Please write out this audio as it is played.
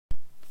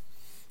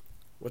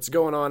What's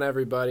going on,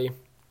 everybody?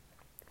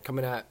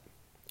 Coming at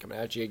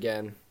you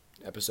again,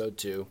 episode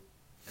 2.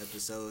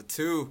 Episode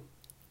 2.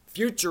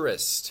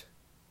 Futurist.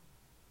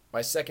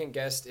 My second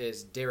guest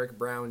is Derek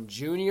Brown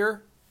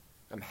Jr.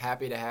 I'm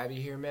happy to have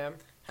you here, ma'am.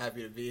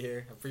 Happy to be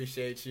here.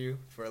 Appreciate you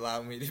for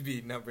allowing me to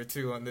be number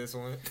 2 on this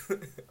one.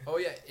 Oh,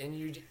 yeah,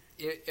 and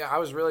I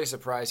was really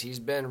surprised. He's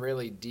been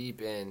really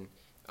deep in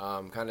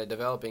kind of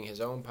developing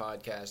his own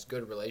podcast,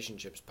 Good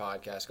Relationships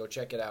Podcast. Go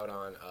check it out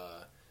on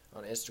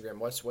Instagram.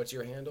 What's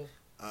your handle?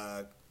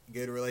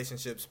 Good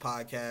Relationships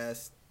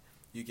Podcast.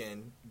 You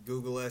can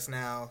Google us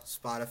now,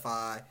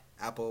 Spotify,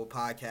 Apple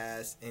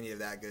Podcasts, any of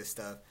that good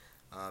stuff.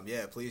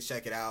 Please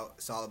check it out.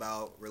 It's all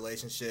about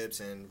relationships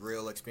and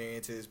real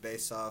experiences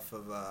based off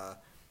of,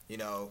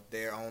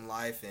 their own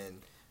life.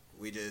 And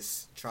we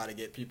just try to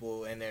get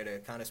people in there to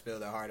kind of spill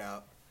their heart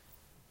out.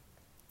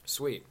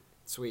 Sweet.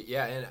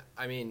 Yeah, and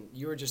I mean,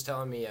 you were just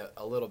telling me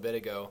a little bit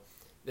ago,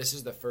 this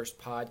is the first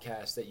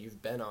podcast that you've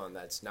been on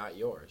that's not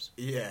yours.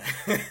 Yeah.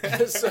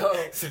 So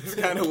it's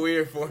kind of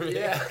weird for me.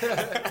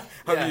 Yeah.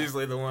 I'm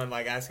usually the one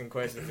like asking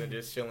questions and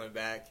just chilling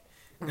back.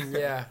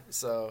 Yeah.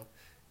 So,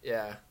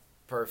 yeah.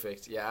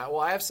 Perfect. Yeah.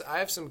 Well, I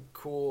have some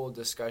cool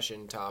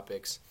discussion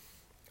topics.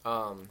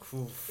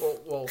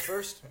 Well,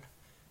 first,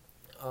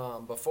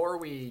 before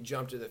we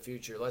jump to the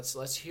future,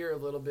 let's hear a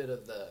little bit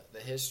of the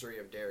history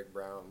of Derek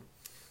Brown,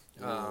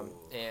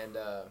 and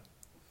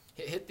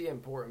hit the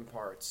important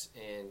parts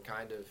and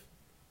kind of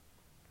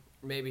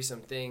maybe some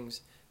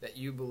things that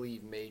you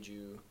believe made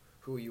you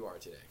who you are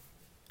today.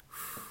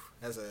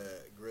 That's a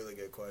really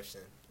good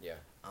question. Yeah.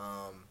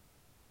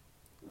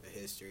 The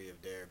history of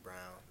Derek Brown.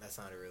 That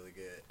sounded really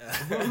good.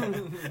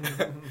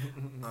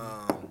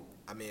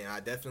 I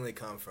definitely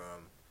come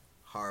from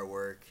hard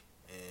work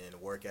and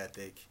work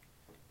ethic.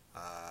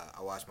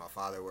 I watched my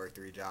father work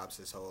 3 jobs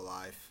his whole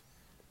life.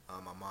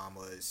 My mom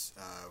was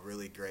a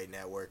really great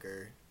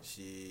networker.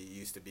 She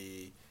used to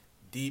be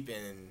deep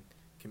in,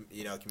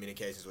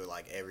 communications with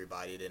like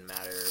everybody. It didn't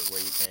matter where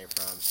you came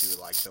from. She would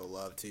like show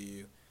love to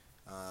you.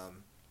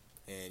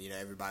 And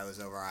everybody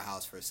was over our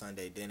house for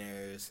Sunday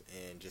dinners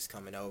and just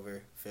coming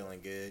over,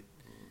 feeling good.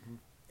 Mm-hmm.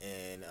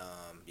 And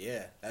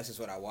that's just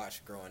what I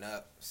watched growing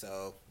up.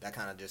 So that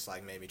kind of just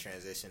like made me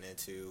transition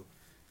into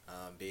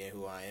being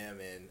who I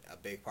am. And a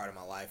big part of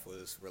my life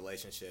was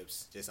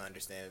relationships. Just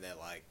understanding that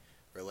like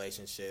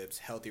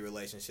healthy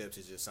relationships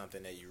is just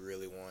something that you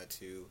really want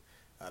to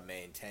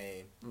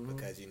maintain, mm-hmm.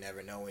 because you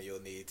never know when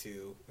you'll need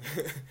to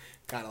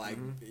kind of like,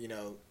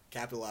 mm-hmm.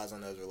 Capitalize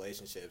on those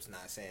relationships.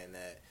 Not saying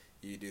that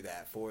you do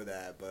that for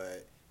that,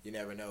 but you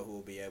never know who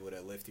will be able to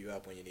lift you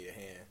up when you need a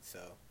hand. So,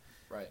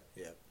 right.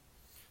 Yeah.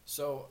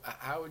 So,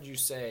 how would you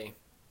say,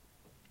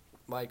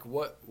 like,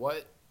 what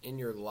in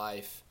your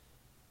life,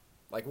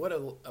 like, what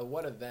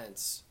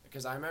events?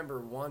 Because I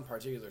remember one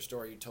particular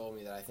story you told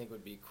me that I think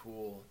would be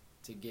cool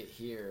to get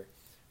here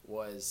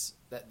was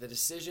that the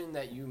decision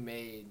that you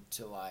made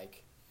to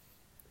like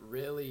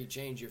really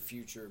change your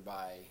future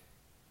by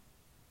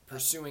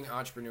pursuing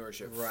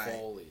entrepreneurship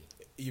fully.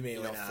 You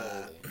mean when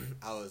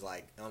I was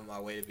like on my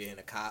way to being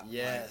a cop?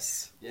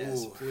 Yes, like,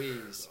 yes,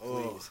 please.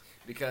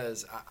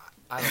 Because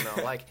I don't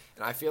know, like,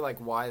 and I feel like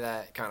why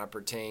that kind of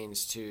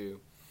pertains to,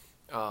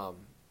 the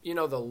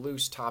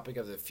loose topic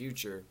of the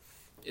future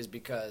is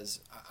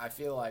because I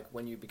feel like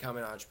when you become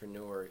an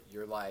entrepreneur,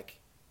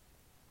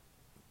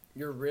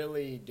 you're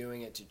really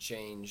doing it to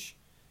change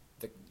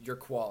your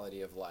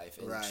quality of life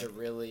and to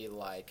really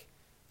like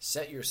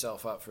set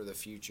yourself up for the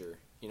future,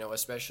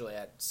 especially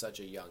at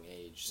such a young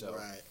age. So,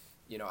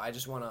 I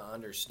just want to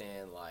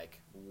understand like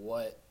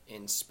what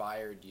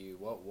inspired you.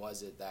 What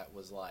was it that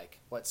was like,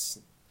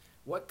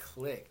 what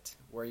clicked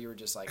where you were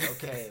just like,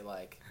 okay,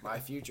 like my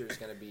future is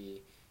going to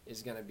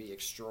be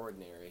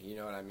extraordinary. You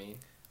know what I mean?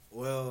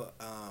 Well,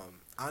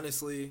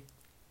 honestly,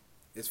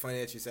 it's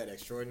funny that you said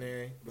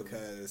extraordinary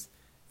because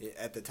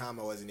at the time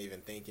I wasn't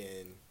even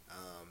thinking.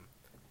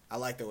 I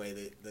like the way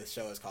that the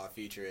show is called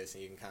Futurist,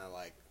 and you can kind of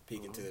like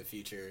peek into the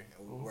future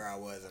where I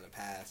was in the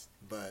past.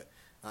 But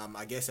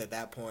I guess at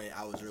that point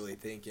I was really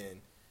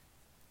thinking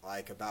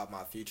like about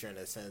my future in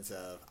the sense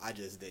of I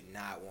just did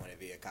not want to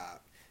be a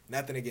cop.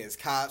 Nothing against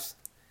cops.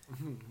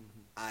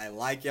 I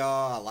like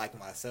y'all. I like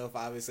myself.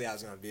 Obviously, I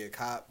was going to be a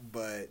cop,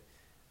 but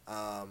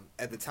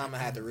at the time I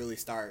had to really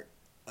start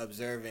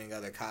observing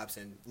other cops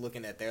and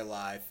looking at their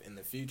life in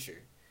the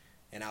future.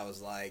 And I was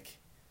like,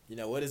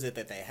 what is it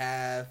that they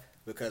have?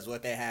 Because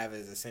what they have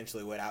is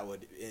essentially what I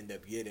would end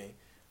up getting,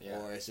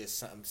 or it's just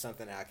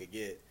something that I could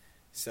get.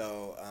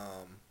 So,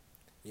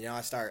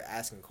 I started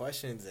asking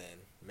questions,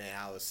 and man,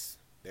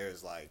 there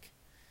was like,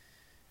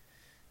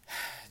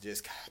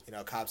 just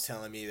cops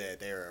telling me that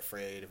they were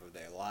afraid of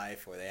their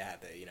life, or they had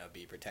to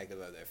be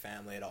protective of their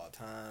family at all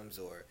times,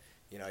 or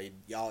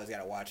you always got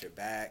to watch your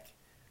back.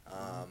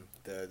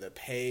 The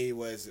pay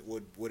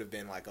would have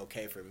been like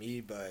okay for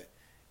me, but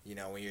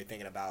when you're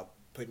thinking about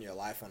putting your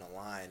life on the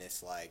line,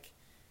 it's like,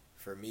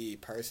 for me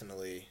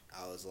personally,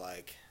 I was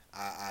like,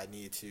 I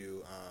need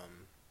to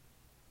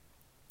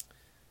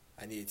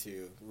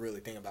really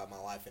think about my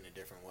life in a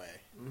different way.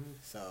 Mm-hmm.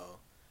 So,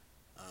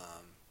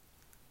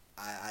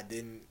 I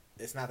didn't.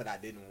 It's not that I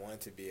didn't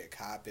want to be a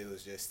cop. It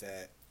was just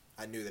that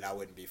I knew that I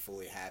wouldn't be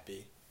fully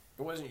happy.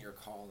 It wasn't your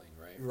calling,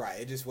 right? Right.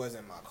 It just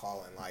wasn't my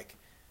calling. Like,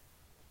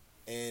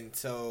 and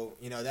so,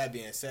 you know, that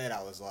being said,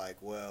 I was like,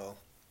 well,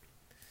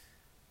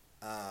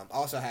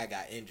 also I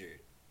got injured.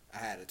 I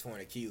had a torn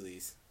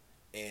Achilles,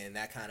 and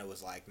that kind of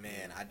was like,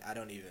 man, I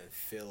don't even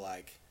feel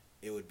like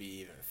it would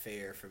be even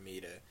fair for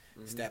me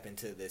to step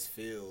into this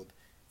field,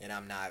 and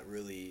I'm not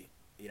really,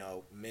 you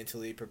know,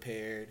 mentally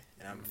prepared,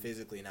 and I'm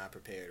physically not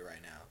prepared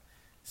right now.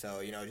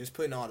 So, you know, just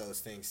putting all those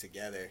things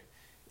together,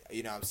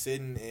 you know, I'm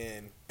sitting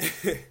in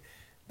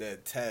the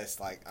test,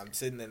 like, I'm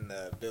sitting in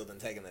the building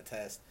taking the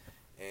test,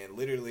 and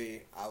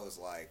literally I was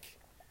like,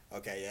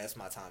 okay, yeah, it's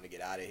my time to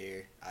get out of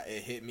here.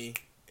 It hit me.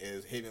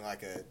 It hit me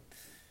like it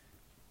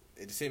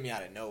just hit me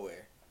out of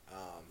nowhere.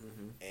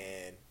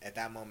 And at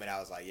that moment I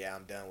was like, yeah,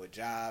 I'm done with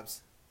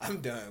jobs. I'm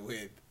done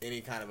with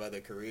any kind of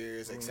other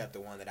careers except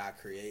the one that I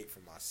create for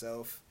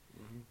myself.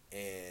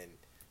 And,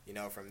 you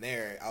know, from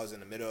there, I was in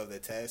the middle of the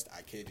test.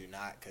 I kid you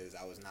not, because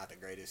I was not the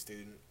greatest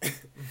student.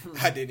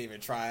 I didn't even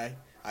try.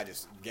 I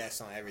just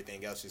guessed on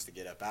everything else just to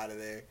get up out of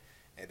there.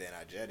 And then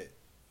I jetted,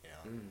 you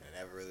know, and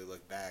never really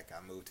looked back.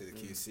 I moved to the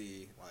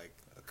QC like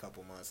a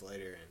couple months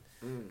later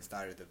and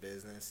started the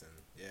business. And,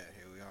 yeah,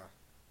 here we are.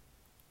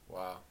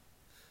 Wow.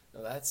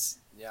 No, that's,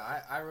 yeah,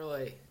 I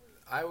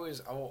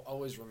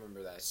always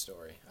remember that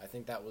story. I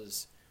think that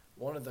was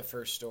one of the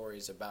first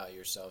stories about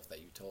yourself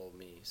that you told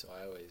me, so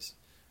I always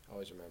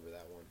remember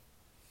that one.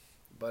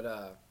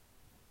 But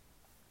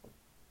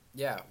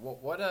yeah,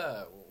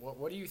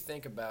 what do you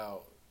think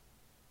about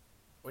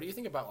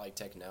like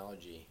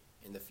technology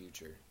in the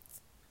future?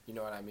 You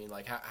know what I mean?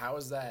 Like how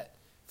is that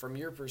from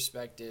your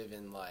perspective,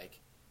 and like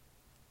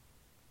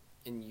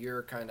in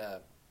your kind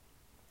of,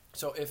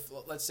 so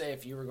let's say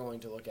if you were going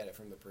to look at it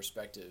from the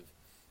perspective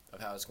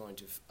of how it's going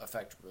to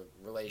affect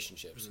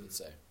relationships, let's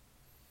say.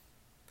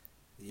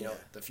 You know,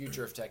 the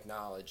future of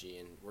technology,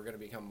 and we're going to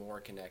become more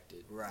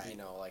connected. Right. You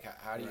know, like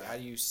how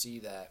do you see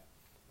that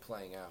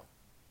playing out?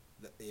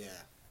 Yeah.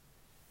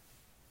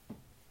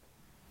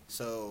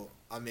 So,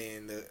 I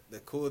mean, the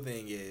cool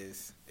thing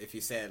is, if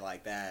you say it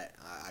like that,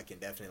 I can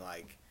definitely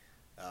like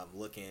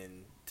look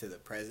into the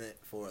present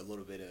for a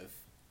little bit of,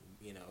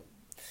 you know,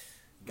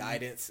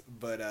 guidance.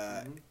 But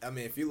I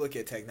mean, if you look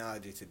at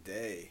technology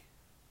today,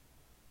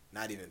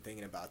 not even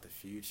thinking about the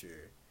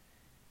future,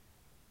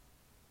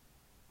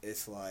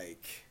 it's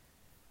like,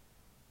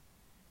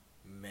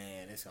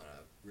 man, it's gonna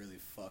really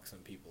fuck some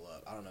people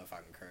up. I don't know if I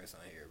can curse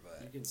on here,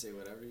 but you can say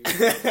whatever you want.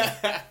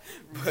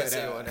 You can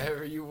say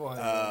whatever you want.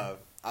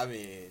 I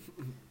mean,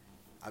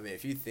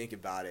 if you think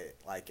about it,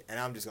 like, and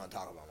I'm just gonna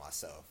talk about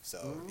myself.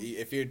 So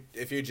if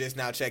you're just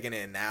now checking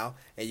in now,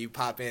 and you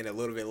pop in a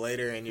little bit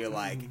later, and you're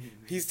like,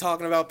 he's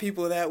talking about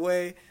people that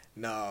way.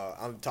 No,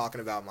 I'm talking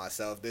about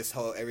myself. This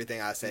whole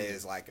everything I say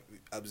is like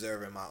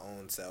observing my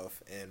own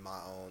self and my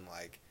own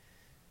like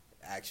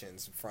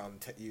actions from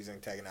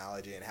using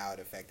technology and how it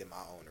affected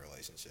my own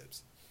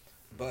relationships.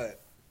 But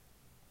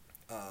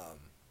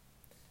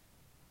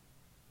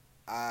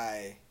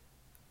I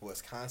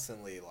was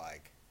constantly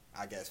like,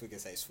 I guess we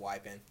could say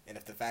swiping, and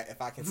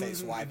if I can say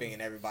swiping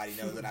and everybody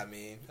knows what I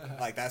mean,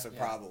 like that's a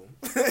problem.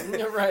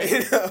 Right.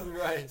 You know?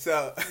 Right.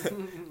 So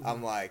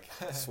I'm like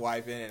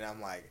swiping, and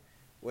I'm like,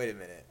 wait a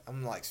minute,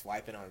 I'm like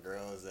swiping on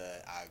girls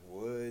that I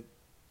would,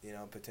 you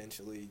know,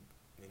 potentially,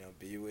 you know,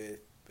 be with,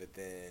 but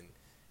then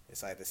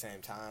it's like at the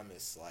same time,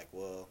 it's like,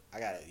 well, I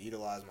gotta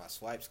utilize my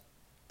swipes,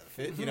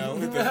 you know,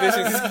 with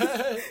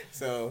efficiency.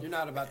 So you're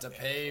not about to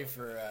pay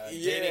for a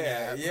dating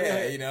app.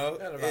 Yeah, you know,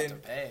 you're not about to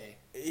pay.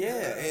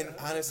 Yeah, and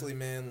honestly,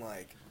 man,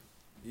 like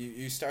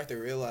you start to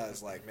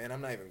realize, like, man,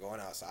 I'm not even going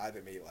outside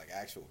to meet like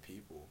actual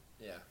people.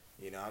 Yeah.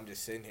 You know, I'm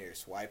just sitting here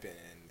swiping,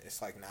 and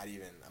it's like I'm not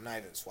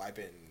even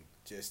swiping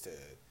just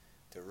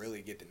to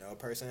really get to know a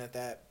person at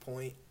that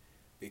point,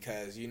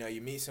 because, you know, you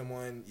meet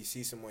someone, you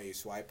see someone you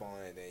swipe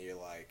on, and then you're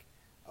like,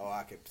 oh,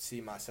 I could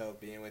see myself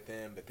being with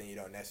them, but then you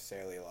don't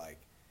necessarily like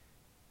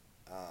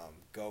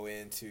go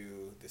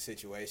into the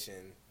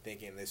situation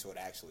thinking this would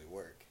actually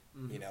work,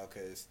 you know,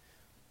 because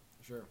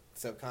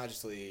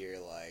subconsciously you're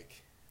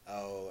like,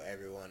 oh,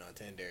 everyone on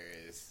Tinder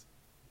is,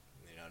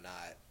 you know,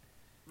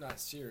 not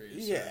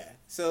serious. Yeah. Right?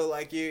 So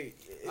like you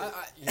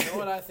know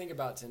what I think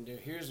about Tinder?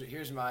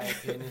 Here's my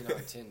opinion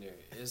on Tinder.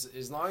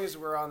 As long as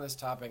we're on this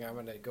topic, I'm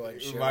gonna go ahead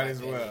and share. Might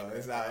as well.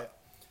 It's out.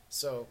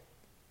 So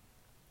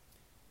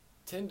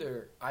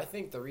Tinder, I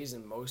think the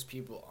reason most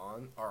people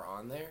are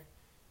on there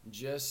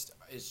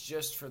it's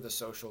just for the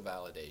social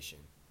validation.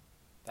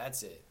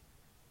 That's it.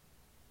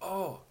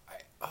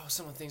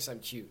 Someone thinks I'm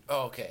cute.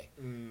 Oh, okay.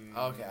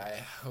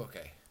 Okay.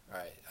 Okay. All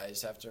right. I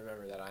just have to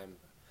remember that I'm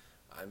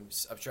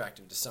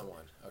attractive to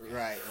someone. Okay.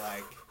 Right.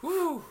 Like.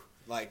 Whew.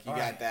 Like you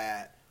got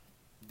that.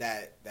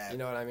 You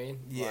know what I mean?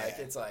 Yeah. Like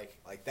it's like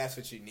that's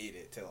what you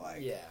needed to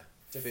like. Yeah.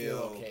 To feel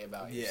okay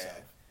about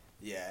yourself.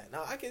 Yeah.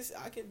 No, I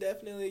can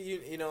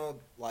definitely you know,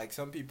 like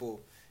some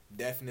people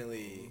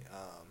definitely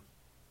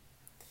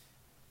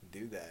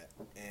do that,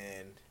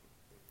 and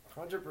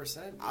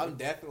 100%. I'm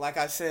definitely, like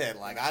I said,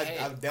 like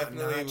I'm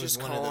definitely I'm not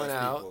just one calling of those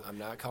out. people. I'm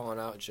not calling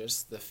out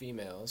just the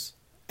females,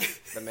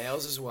 the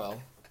males as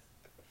well.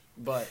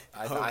 But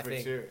I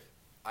think sure.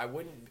 I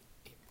wouldn't.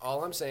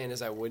 All I'm saying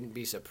is I wouldn't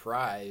be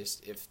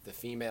surprised if the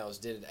females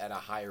did it at a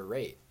higher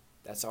rate.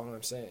 That's all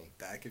I'm saying.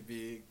 That could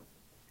be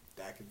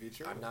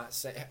true. I'm not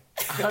saying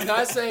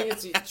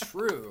it's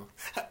true.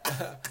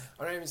 I'm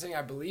not even saying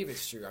I believe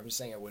it's true. I'm just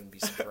saying I wouldn't be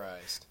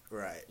surprised.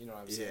 Right. You know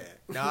what I'm saying?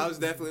 Yeah. No, I was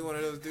definitely one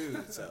of those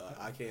dudes, so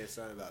I can't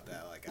say about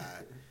that. Like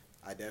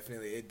I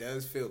definitely, it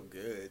does feel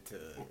good to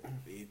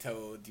be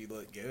told you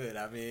look good.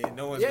 I mean,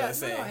 no one's gonna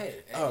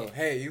say,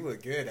 hey, you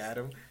look good,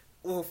 Adam.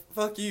 Well,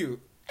 fuck you.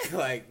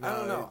 Like, no, I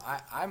don't know.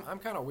 I'm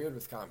kind of weird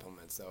with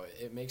compliments, though.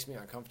 It makes me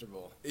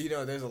uncomfortable. You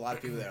know, there's a lot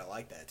of people that are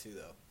like that too,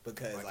 though,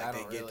 because like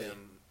they get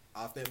them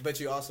often.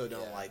 But you also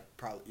don't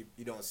probably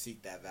you don't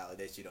seek that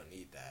validation. You don't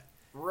need that.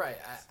 Right.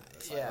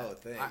 So like, oh,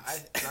 thanks.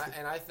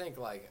 I think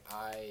I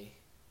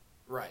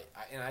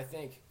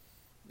think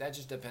that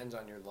just depends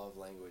on your love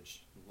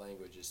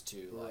languages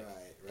too. Like,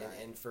 right.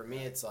 And for me,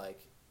 it's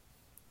like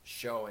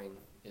showing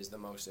is the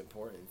most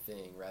important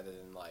thing rather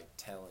than like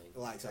telling.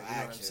 Like, so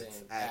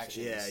actions.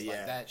 Actions.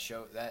 Yeah.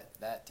 Like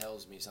that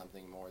tells me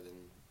something more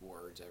than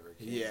words ever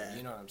can. Yeah.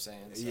 You know what I'm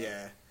saying? So,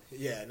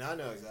 yeah. No, I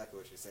know exactly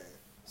what you're saying.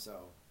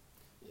 So,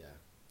 yeah.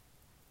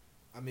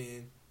 I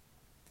mean,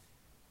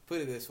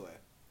 put it this way.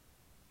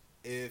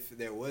 If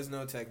there was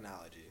no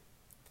technology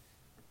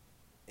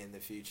in the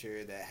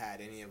future that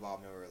had any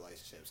involvement with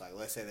relationships, like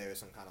let's say there was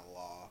some kind of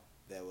law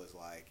that was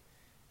like,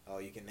 oh,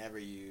 you can never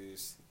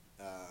use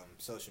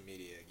social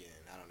media again.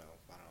 I don't know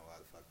why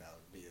the fuck that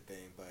would be a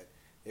thing, but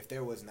if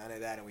there was none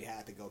of that and we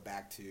had to go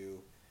back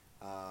to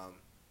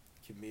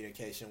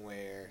communication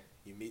where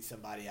you meet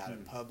somebody out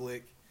in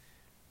public,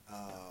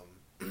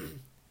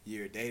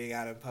 you're dating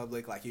out in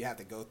public, like you have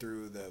to go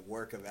through the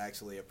work of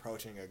actually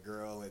approaching a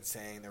girl and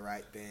saying the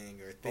right thing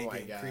or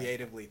thinking,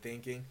 creatively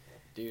thinking.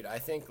 Dude, I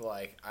think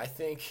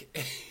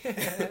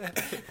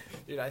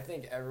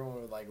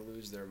everyone would like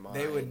lose their minds.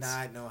 They would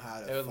not know how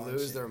to function. They would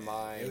lose their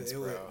minds,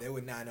 bro. They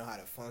would not know how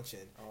to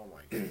function. Oh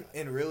my God.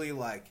 And really,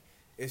 like,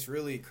 it's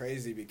really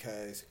crazy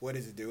because what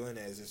it's doing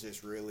is it's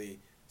just really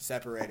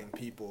separating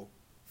people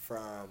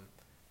from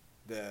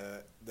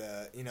the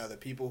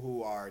people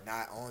who are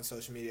not on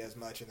social media as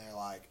much and they're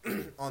like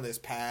on this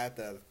path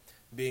of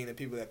being the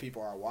people that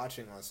people are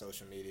watching on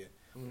social media.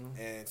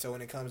 Mm-hmm. And so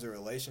when it comes to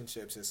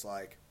relationships, it's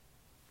like,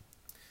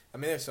 I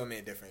mean, there's so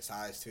many different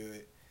sides to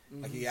it.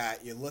 Mm-hmm. Like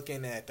you're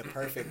looking at the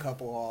perfect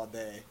couple all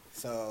day,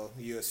 so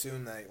you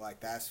assume that like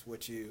that's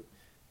what the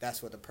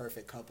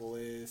perfect couple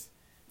is.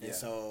 And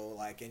so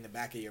like in the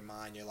back of your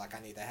mind, you're like, I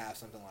need to have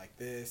something like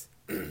this.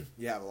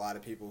 You have a lot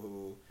of people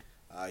who,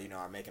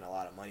 are making a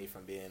lot of money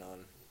from being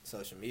on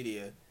social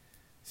media.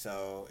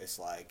 So it's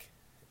like,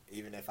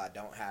 even if I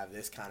don't have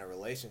this kind of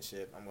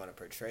relationship, I'm going to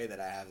portray that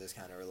I have this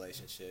kind of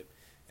relationship,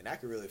 and that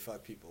could really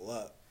fuck people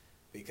up.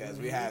 Because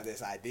we have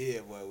this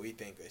idea of what we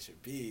think it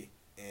should be,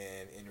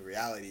 and in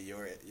reality,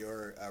 your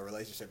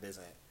relationship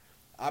isn't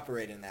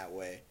operating that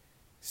way.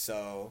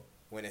 So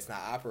when it's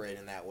not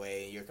operating that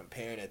way, and you're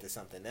comparing it to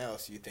something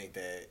else, you think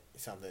that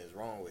something is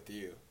wrong with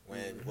you.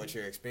 When what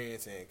you're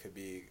experiencing could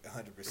be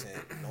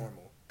 100%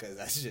 normal, because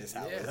that's just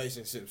how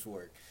relationships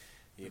work.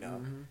 You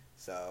know,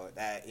 so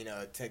that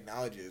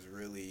technology is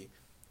really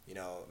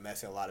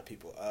messing a lot of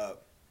people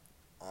up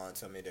on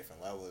so many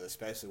different levels,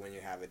 especially when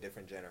you have a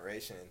different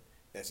generation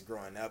that's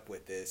growing up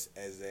with this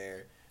as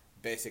their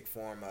basic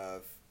form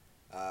of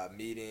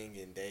meeting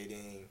and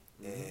dating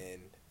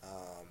and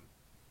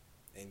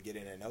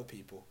getting to know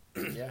people.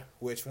 Yeah.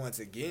 Which once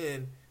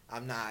again,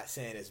 I'm not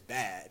saying it's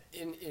bad.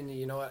 And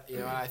you know what?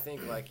 I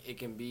think like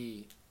it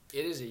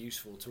is a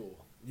useful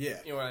tool. Yeah.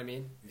 You know what I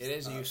mean? It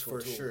is a useful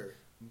tool. For sure.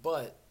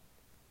 But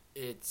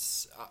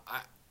it's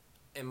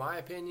in my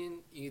opinion,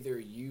 either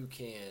you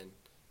can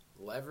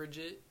leverage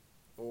it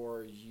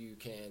or you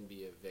can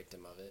be a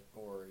victim of it,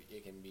 or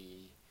it can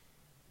be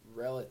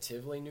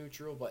relatively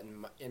neutral. But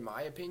in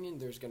my opinion,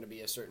 there's going to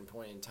be a certain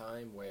point in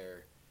time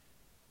where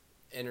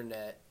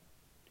internet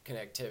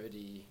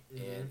connectivity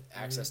and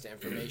access to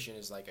information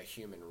is like a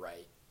human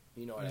right.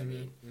 You know what I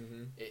mean?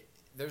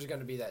 There's going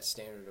to be that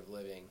standard of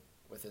living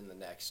within the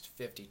next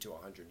 50 to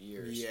 100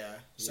 years. Yeah.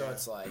 So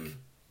it's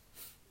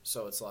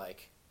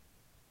like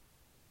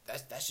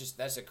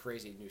that's a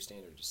crazy new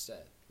standard to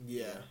set.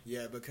 Yeah.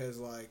 Yeah, because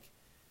like,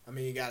 I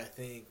mean, you gotta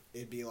think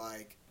it'd be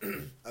like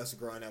us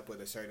growing up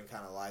with a certain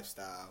kind of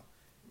lifestyle,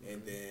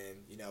 and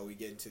then we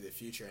get into the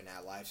future and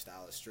that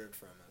lifestyle is stripped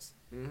from us.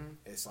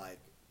 It's like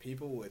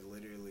people would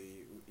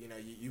literally,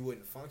 you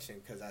wouldn't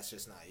function because that's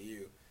just not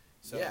you.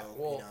 So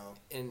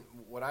and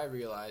what I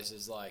realize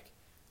is like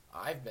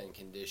I've been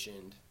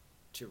conditioned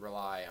to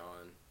rely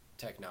on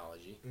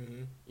technology.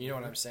 You know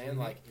what I'm saying?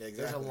 Like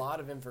there's a lot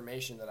of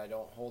information that I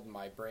don't hold in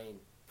my brain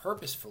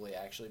purposefully,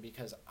 actually,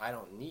 because I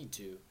don't need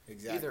to.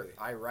 Exactly. Either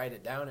I write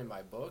it down in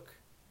my book,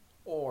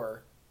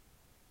 or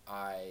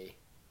I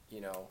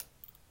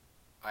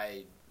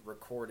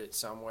record it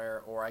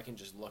somewhere, or I can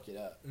just look it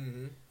up.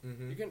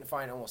 You can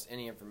find almost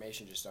any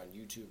information just on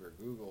YouTube or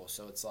Google.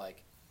 So it's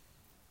like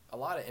a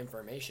lot of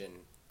information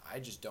I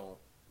just don't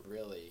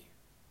really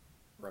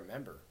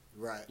remember.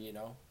 Right. You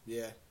know?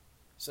 Yeah.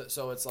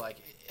 So it's like,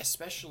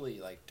 especially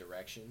like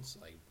directions,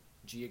 like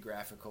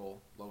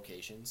geographical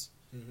locations.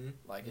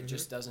 Like it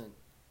just doesn't.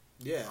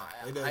 Yeah.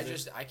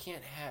 I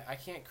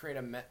can't create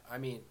I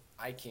mean,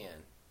 I can.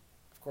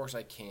 Of course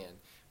I can.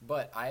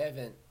 But I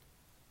haven't,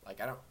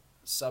 like, I don't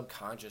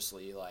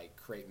subconsciously like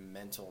create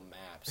mental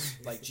maps,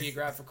 like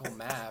geographical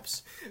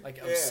maps, like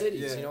of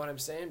cities. You know what I'm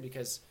saying?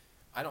 Because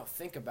I don't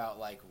think about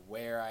like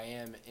where I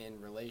am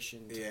in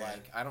relation to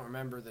like, I don't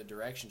remember the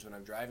directions when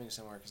I'm driving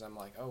somewhere because I'm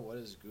like, oh, what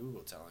is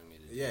Google telling me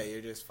to do? Yeah,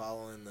 you're just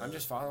following I'm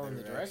just following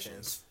the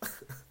directions.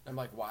 I'm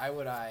like, why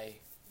would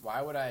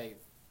I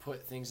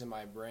put things in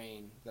my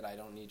brain that I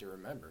don't need to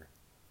remember?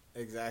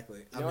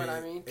 Exactly. You know what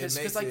I mean?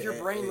 Because like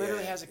your brain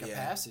literally has a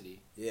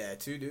capacity. Yeah,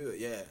 to do it.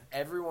 Yeah.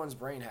 Everyone's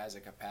brain has a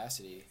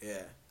capacity.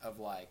 Yeah. Of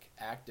like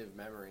active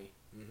memory.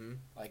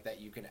 Like that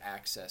you can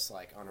access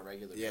like on a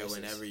regular basis. Yeah,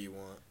 whenever you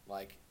want.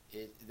 Like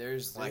there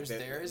is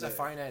a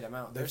finite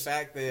amount. The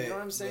fact that, you know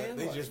what I'm saying?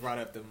 They just brought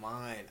up the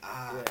mind.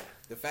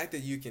 The fact that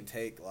you can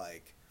take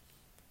like,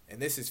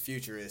 and this is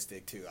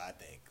futuristic too, I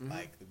think.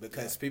 Like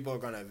because people are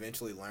going to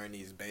eventually learn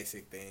these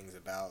basic things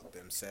about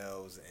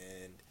themselves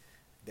and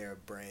their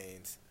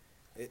brains.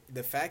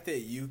 The fact that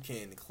you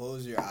can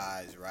close your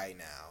eyes right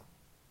now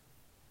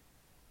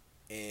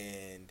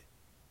and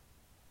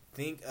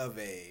think of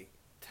a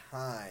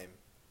time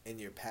in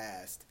your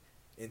past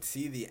and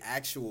see the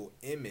actual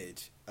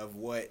image of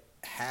what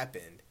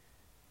happened,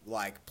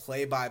 like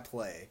play by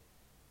play,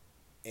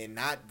 and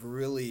not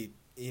really,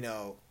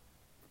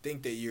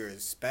 think that you're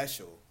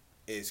special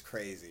is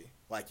crazy.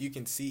 Like you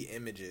can see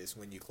images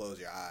when you close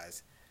your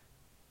eyes.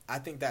 I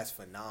think that's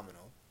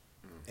phenomenal.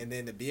 And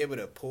then to be able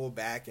to pull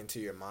back into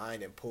your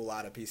mind and pull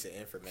out a piece of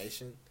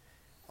information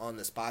on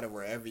the spot of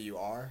wherever you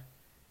are,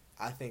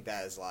 I think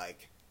that is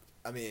like,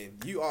 I mean,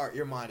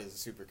 your mind is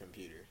a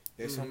supercomputer.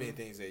 There's so many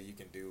things that you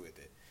can do with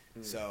it.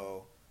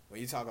 So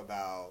when you talk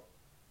about,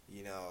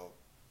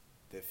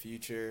 the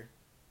future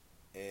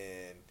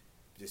and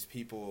just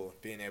people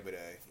being able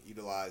to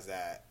utilize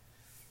that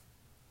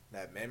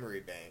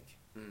memory bank,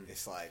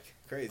 it's like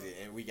crazy.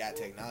 And we got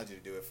technology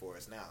to do it for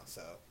us now.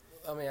 So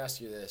let me ask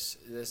you this.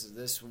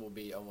 This will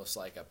be almost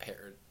like a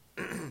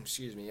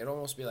excuse me. It'll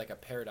almost be like a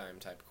paradigm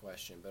type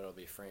question, but it'll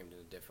be framed in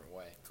a different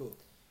way. Cool.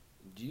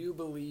 Do you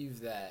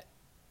believe that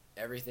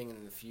everything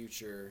in the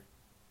future,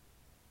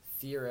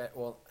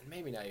 well,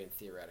 maybe not even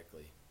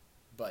theoretically,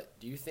 but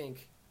do you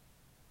think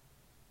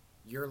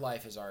your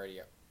life is already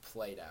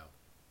played out?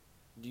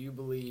 Do you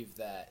believe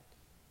that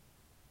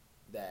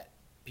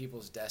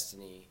people's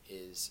destiny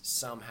is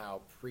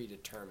somehow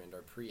predetermined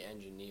or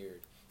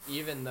pre-engineered,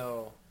 even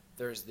though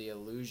there's the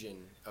illusion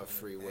of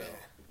free will?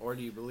 Or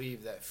do you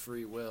believe that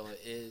free will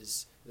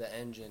is the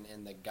engine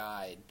and the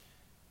guide,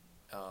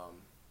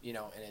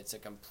 and it's a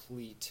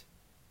complete,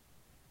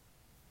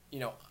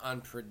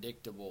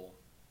 unpredictable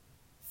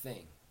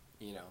thing,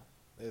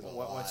 There's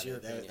what's your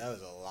opinion? That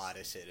was a lot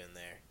of shit in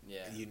there.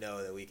 Yeah. You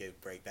know that we could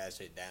break that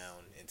shit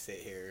down and sit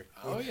here.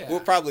 Oh, yeah. We'll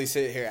probably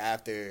sit here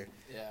after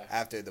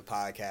the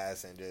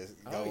podcast and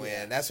just go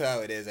in. That's how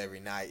it is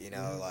every night,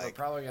 like. We're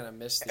probably going to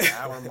miss the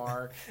hour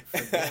mark.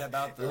 Forget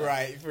about the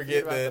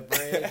forget the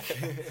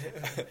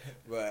break.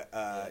 But,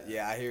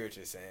 I hear what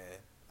you're saying.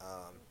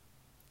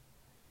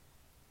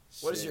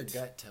 What does your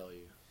gut tell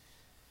you?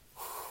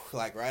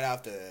 Like, right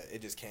off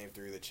it just came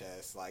through the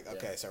chest. Like,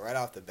 okay, so right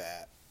off the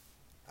bat,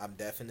 I'm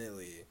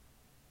definitely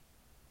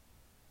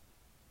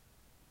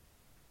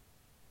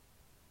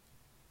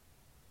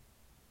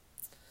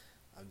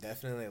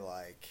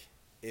like,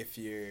 if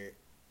you're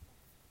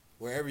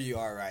wherever you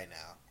are right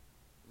now,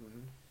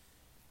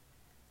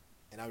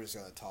 and I'm just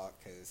gonna talk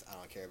because I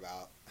don't care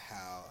about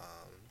how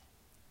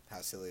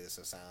silly this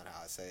will sound,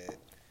 how I say it,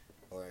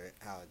 or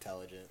how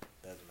intelligent.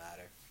 Doesn't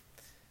matter.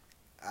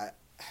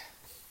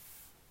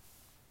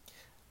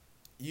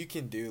 You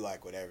can do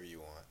like whatever you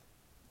want,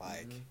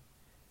 like.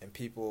 And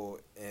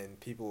people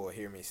will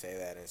hear me say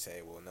that and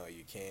say, well, no,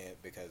 you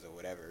can't because of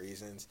whatever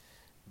reasons.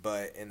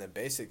 But in the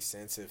basic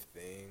sense of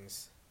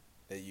things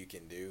that you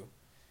can do,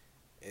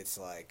 it's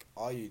like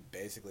all you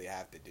basically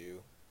have to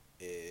do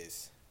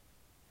is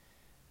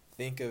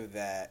think of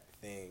that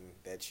thing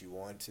that you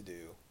want to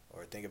do,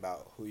 or think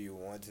about who you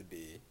want to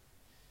be,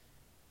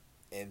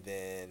 and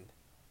then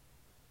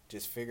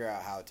just figure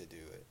out how to do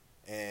it.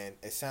 And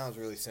it sounds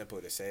really simple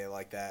to say it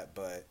like that,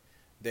 but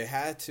there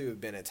had to have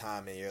been a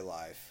time in your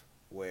life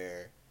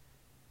where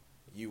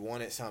you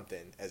wanted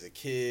something as a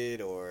kid,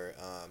 or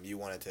you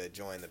wanted to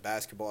join the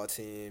basketball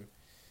team,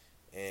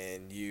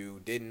 and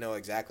you didn't know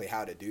exactly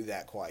how to do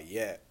that quite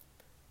yet.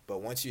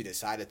 But once you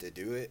decided to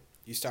do it,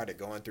 you started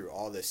going through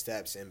all the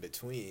steps in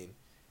between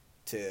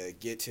to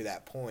get to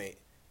that point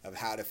of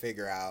how to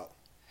figure out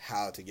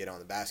how to get on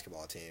the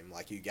basketball team.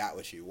 Like, you got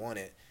what you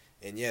wanted.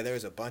 And yeah,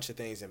 there's a bunch of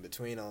things in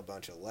between, a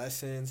bunch of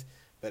lessons.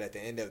 But at the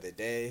end of the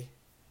day,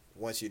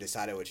 once you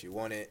decided what you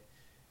wanted,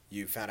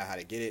 You found out how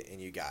to get it, and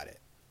you got it.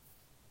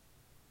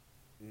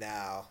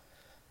 Now,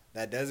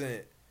 that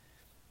doesn't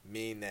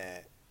mean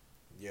that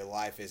your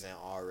life isn't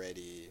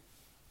already,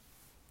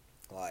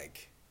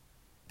 like,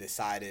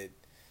 decided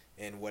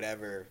in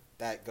whatever,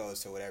 that goes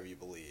to whatever you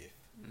believe,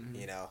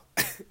 you know?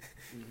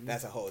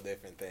 That's a whole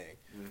different thing.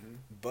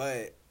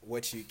 But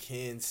what you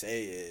can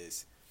say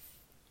is,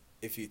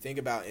 if you think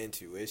about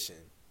intuition,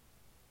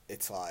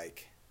 it's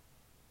like,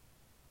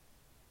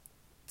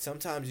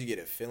 sometimes you get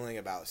a feeling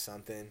about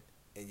something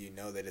and you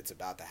know that it's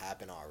about to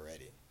happen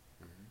already.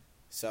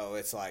 So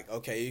it's like,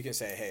 okay, you can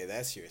say, hey,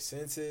 that's your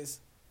senses.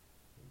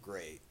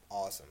 Great.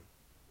 Awesome.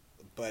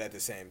 But at the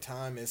same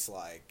time, it's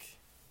like,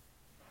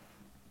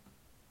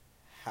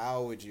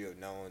 how would you have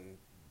known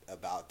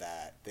about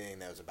that thing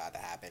that was about to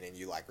happen, and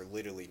you like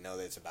literally know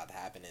that it's about to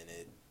happen and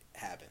it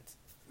happens?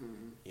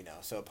 You know,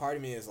 so part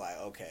of me is like,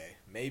 okay,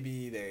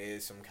 maybe there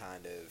is some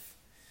kind of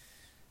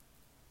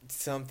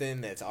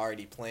something that's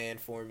already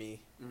planned for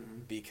me,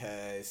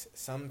 because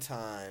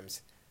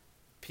sometimes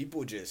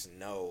people just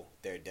know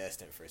they're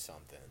destined for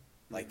something.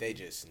 Like, they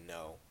just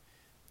know.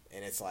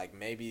 And it's like,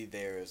 maybe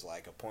there's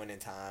like a point in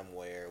time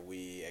where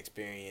we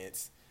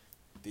experience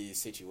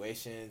these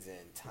situations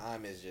and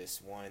time is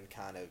just one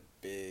kind of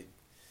big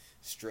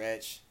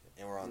stretch,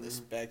 and we're on the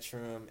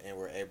spectrum, and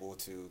we're able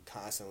to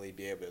constantly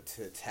be able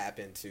to tap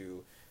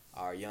into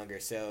our younger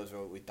selves,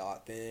 what we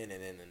thought then,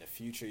 and then in the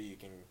future you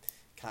can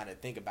kind of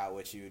think about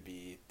what you would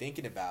be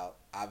thinking about.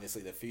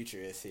 Obviously the future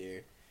is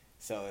here,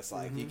 so it's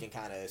like you can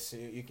kind of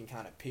assume, you can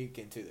kind of peek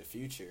into the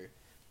future.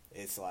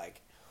 It's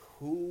like,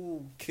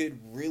 who could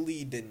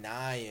really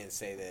deny and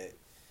say that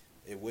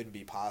it wouldn't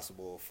be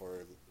possible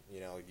for, you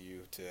know,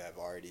 you to have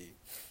already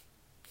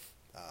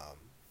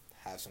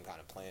have some kind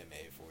of plan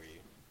made for you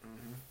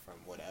from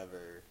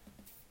whatever,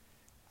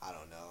 I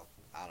don't know,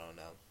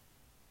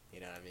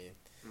 you know what I mean?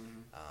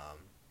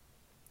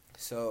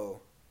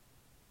 So,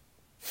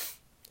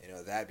 you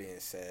know, that being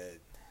said,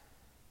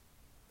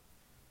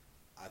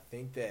 I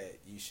think that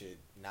you should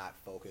not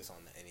focus on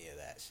any of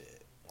that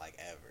shit, like,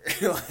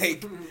 ever.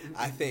 Like,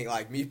 I think,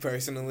 like, me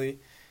personally,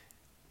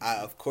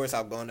 of course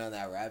I've gone down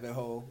that rabbit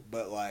hole,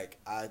 but, like,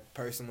 I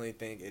personally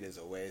think it is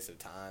a waste of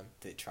time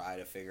to try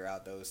to figure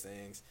out those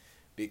things,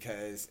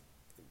 because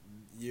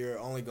you're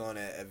only going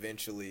to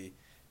eventually,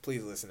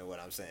 please listen to what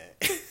I'm saying,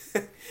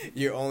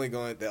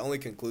 the only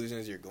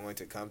conclusions you're going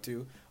to come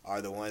to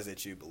are the ones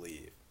that you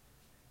believe.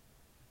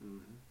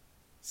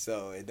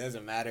 So it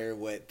doesn't matter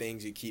what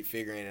things you keep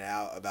figuring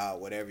out about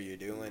whatever you're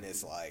doing.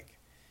 It's like,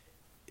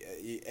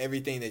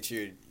 everything that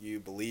you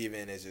believe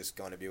in is just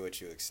going to be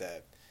what you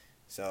accept.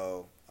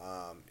 So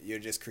you're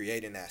just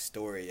creating that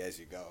story as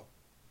you go.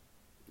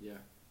 Yeah.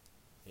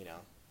 You know?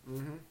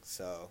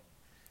 So.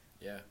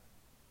 Yeah.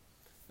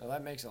 No,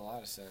 that makes a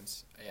lot of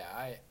sense.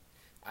 Yeah,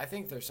 I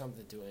think there's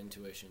something to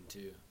intuition,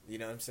 too. You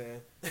know what I'm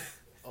saying?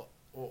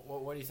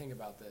 What do you think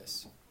about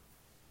this?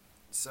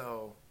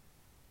 So,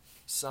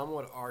 some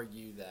would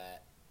argue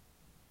that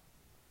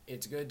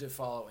it's good to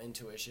follow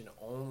intuition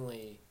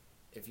only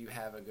if you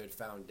have a good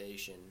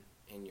foundation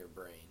in your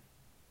brain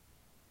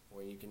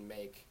where you can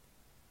make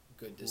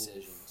good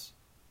decisions.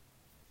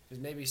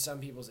 Because maybe some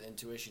people's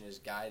intuition is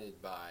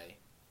guided by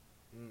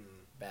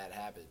bad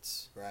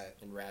habits, right,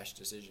 and rash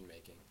decision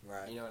making,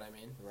 right. You know what I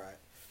mean? Right.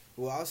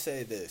 Well, I'll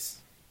say this,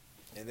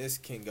 and this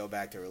can go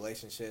back to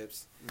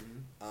relationships.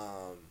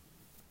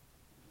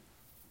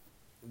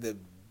 The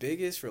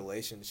biggest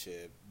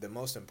relationship, the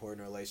most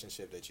important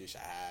relationship that you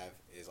should have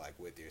is like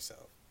with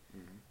yourself.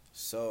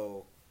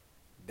 So,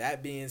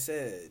 that being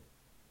said,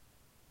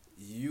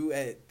 you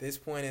at this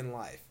point in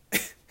life,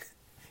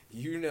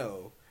 you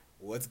know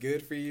what's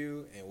good for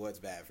you and what's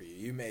bad for you.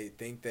 You may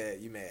think that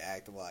you may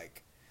act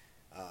like,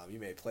 you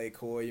may play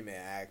coy, you may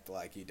act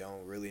like you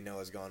don't really know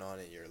what's going on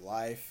in your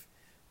life,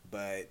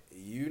 but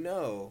you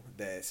know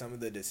that some of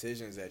the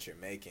decisions that you're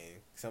making,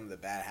 some of the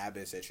bad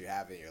habits that you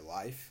have in your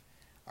life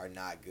are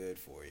not good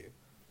for you.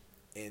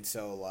 And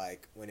so,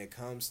 like, when it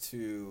comes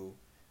to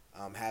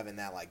having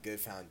that, like, good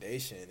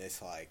foundation,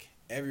 it's like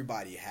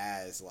everybody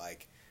has,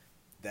 like,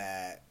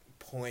 that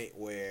point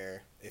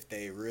where if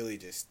they really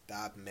just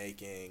stop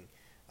making,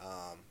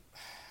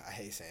 I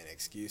hate saying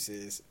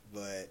excuses,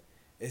 but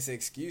it's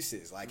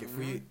excuses. Like, if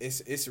we,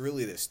 it's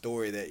really the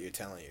story that you're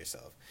telling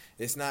yourself.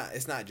 It's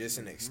not just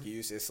an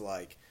excuse. It's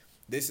like,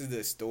 this is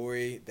the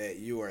story that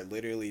you are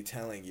literally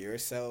telling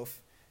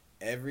yourself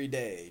every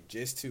day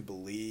just to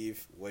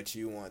believe what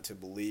you want to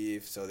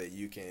believe so that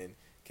you can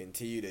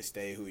continue to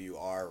stay who you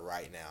are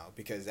right now,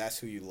 because that's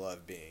who you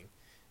love being.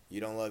 You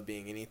don't love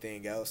being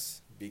anything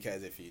else,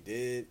 because if you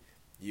did,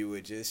 you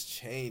would just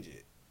change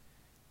it.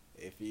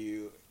 If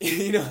you,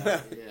 you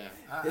know. Yeah.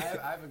 I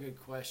have a good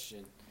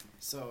question.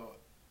 So,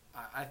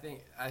 I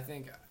think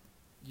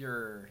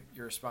your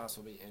response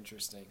will be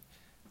interesting.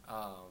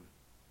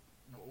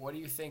 What do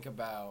you think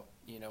about,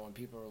 you know, when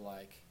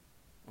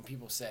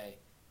people say,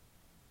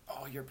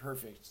 "Oh, you're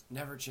perfect,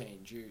 never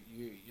change.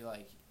 You're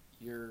like,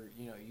 you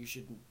know, you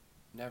should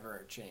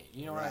never change."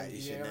 You know, right? What I mean?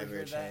 You should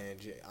never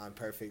change. I'm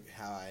perfect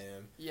how I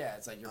am. Yeah,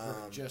 it's like you're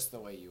perfect just the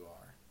way you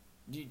are.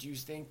 Do you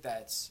think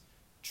that's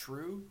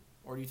true,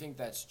 or do you think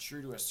that's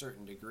true to a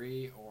certain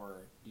degree,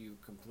 or do you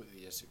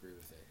completely disagree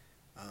with it?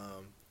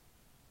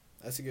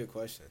 That's a good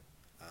question.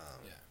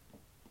 Yeah.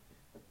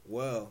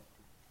 Well,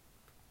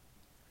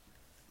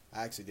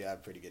 I actually do have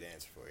a pretty good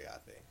answer for you, I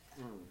think.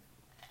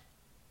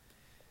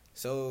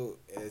 So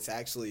I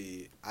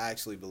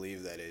actually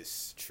believe that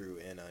it's true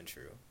and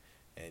untrue,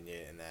 and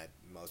that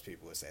most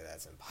people would say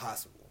that's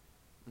impossible.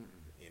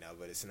 You know,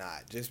 but it's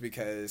not. Just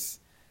because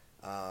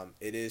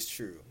it is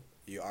true,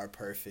 you are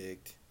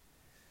perfect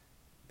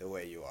the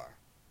way you are,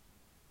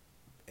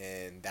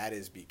 and that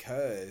is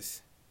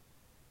because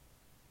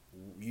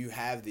you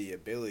have the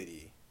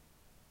ability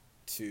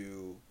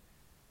to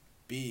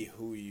be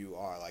who you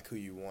are, like who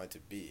you want to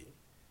be.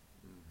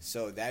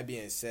 So that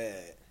being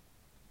said,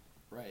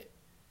 right,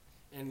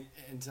 and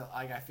to,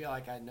 like, I feel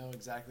like I know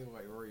exactly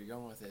where you're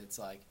going with it. It's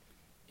like,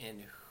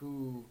 and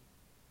who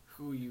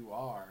you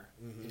are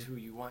is who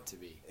you want to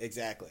be.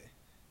 Exactly.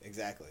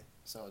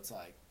 So it's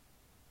like,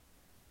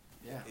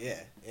 yeah,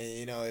 and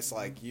you know, it's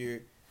like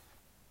you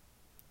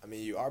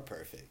are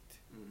perfect,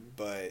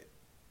 but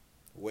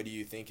what do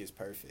you think is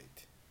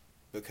perfect?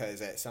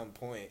 Because at some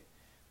point,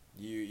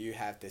 you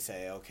have to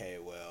say, okay,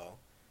 well,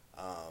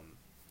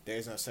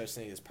 there's no such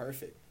thing as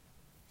perfect.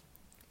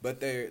 But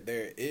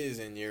there is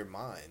in your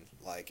mind.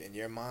 Like, in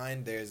your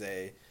mind, there's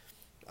a,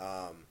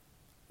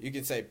 you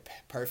can say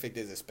perfect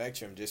is a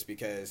spectrum just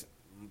because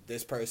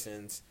this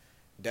person's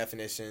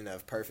definition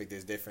of perfect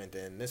is different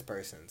than this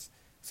person's.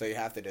 So you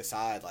have to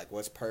decide, like,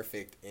 what's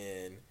perfect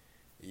in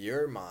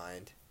your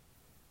mind,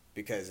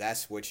 because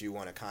that's what you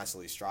want to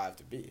constantly strive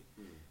to be.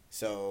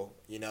 So,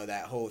 you know,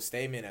 that whole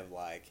statement of,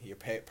 like, you're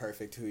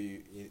perfect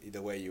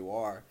the way you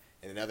are,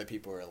 and then other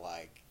people are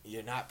like,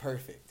 you're not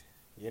perfect.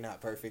 You're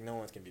not perfect. No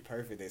one can be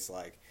perfect. It's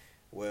like,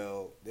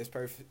 well, this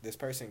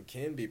person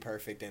can be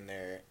perfect in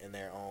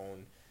their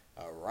own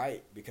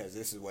right, because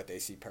this is what they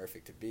see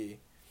perfect to be.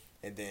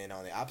 And then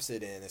on the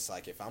opposite end, it's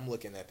like, if I'm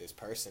looking at this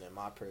person and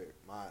my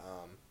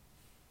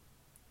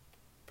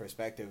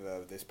perspective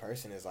of this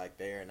person is like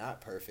they are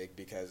not perfect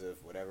because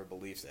of whatever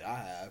beliefs that I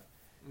have,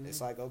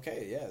 it's like,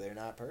 okay, yeah, they're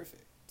not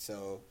perfect.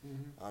 So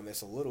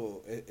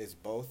it's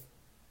both.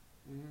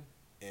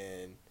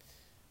 And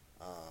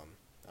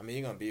I mean,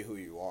 you're gonna be who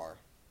you are.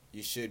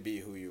 You should be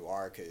who you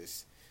are,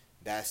 because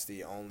that's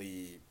the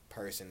only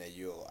person that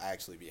you'll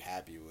actually be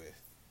happy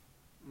with.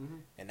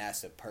 And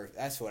that's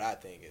that's what I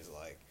think is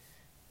like.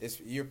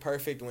 You're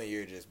perfect when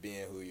you're just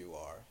being who you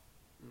are,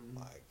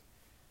 like,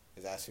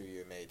 because that's who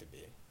you're made to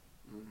be.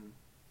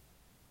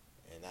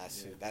 And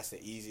that's the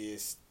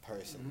easiest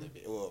person to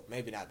be. Well,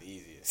 maybe not the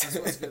easiest. That's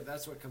what's good.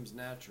 That's what comes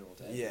natural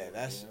to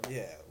everyone.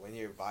 When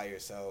you're by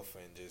yourself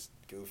and just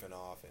goofing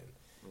off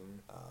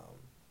and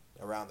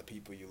around the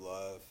people you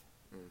love.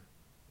 You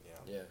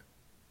know.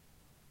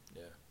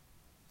 Yeah.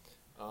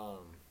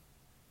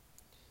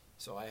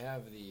 So I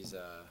have these.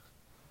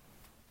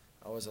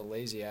 I was a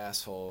lazy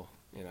asshole,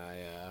 and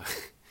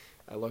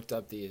I looked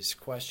up these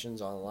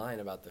questions online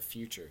about the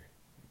future.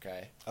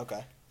 Okay.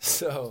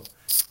 So,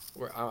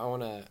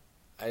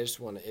 I just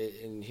want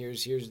to, and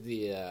here's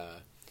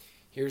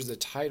the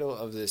title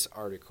of this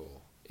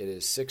article. It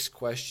is 6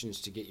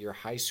 questions to get your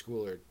high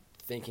schooler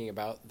thinking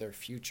about their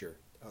future.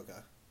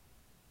 Okay.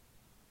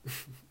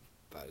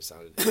 Thought it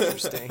sounded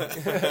interesting.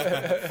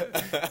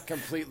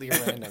 Completely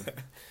random.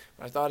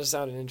 I thought it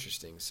sounded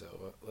interesting,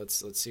 so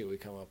let's see what we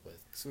come up with.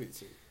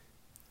 Sweet.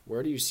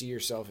 Where do you see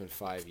yourself in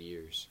 5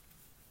 years?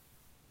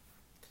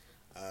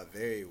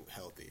 Very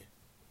healthy.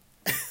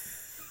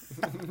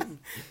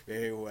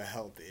 Very well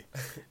healthy.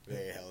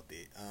 Very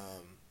healthy.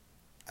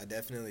 I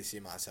definitely see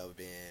myself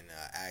being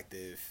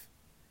active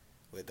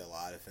with a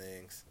lot of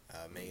things,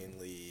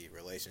 mainly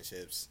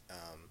relationships,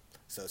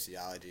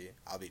 sociology.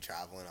 I'll be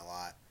traveling a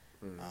lot.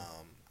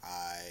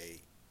 I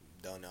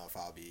don't know if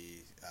I'll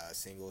be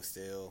single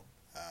still.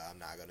 I'm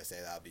not going to say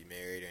that I'll be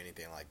married or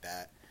anything like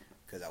that,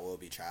 because I will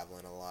be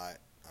traveling a lot.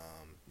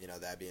 You know,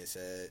 that being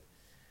said,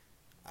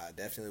 I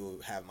definitely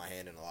will have my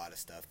hand in a lot of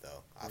stuff,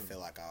 though. I feel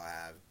like I'll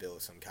have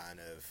built some kind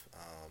of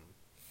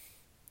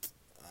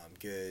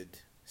good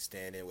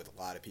standing with a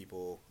lot of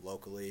people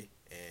locally,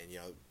 and, you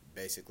know,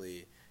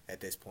 basically at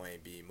this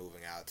point be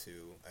moving out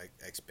to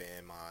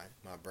expand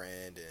my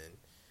brand and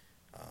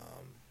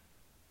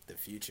the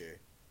future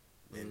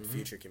in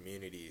future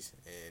communities,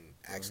 and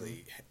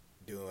actually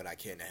doing what I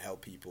can to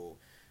help people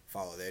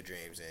follow their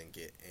dreams and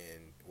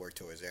work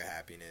towards their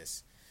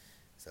happiness.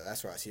 So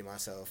that's where I see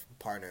myself,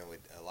 partnering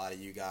with a lot of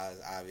you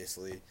guys,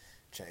 obviously,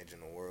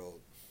 changing the world.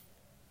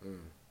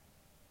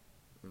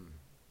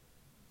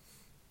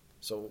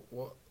 So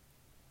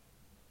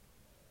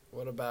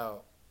what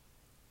about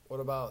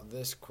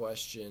this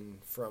question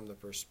from the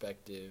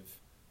perspective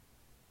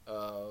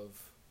of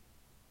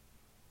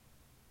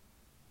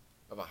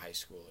a high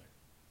schooler?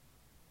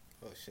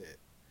 Oh shit!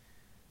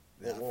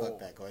 Nah, fuck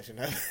that question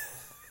up.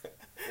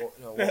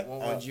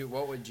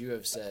 What would you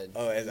have said?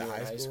 Oh, as a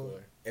high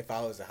schooler? If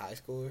I was a high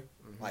schooler,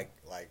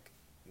 like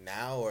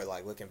now, or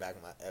like looking back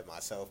at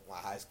myself, my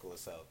high school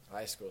self.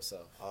 High school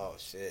self. Oh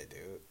shit,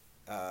 dude.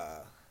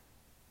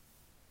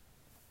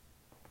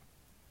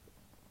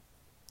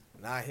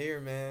 Not here,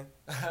 man.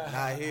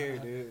 Not here,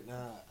 dude.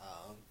 Nah.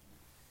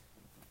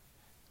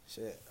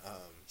 Shit.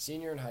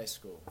 Senior in high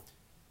school.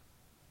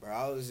 Bro,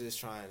 I was just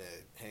trying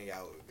to hang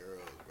out with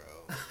girls,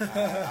 bro.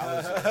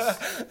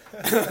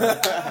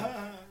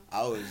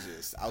 I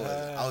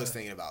was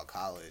thinking about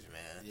college,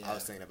 man. Yeah. I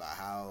was thinking about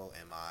how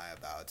am I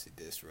about to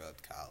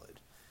disrupt college.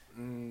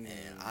 And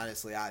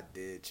honestly, I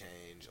did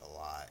change a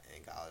lot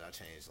in college. I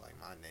changed, like,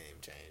 my name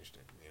changed,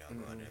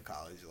 going to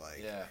college,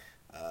 like,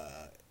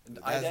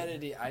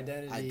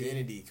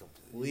 identity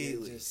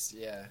completely.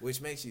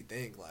 Which makes you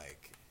think,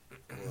 like,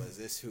 well, is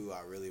this who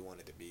I really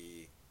wanted to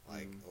be,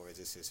 like, or is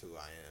this just who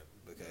I am?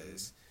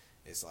 Because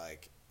it's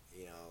like,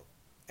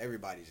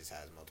 everybody just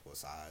has multiple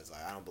sides.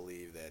 Like, I don't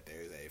believe that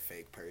there's a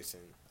fake person.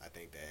 I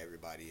think that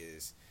everybody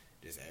is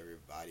just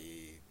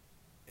everybody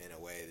in a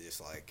way, just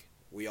like,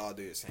 we all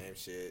do the same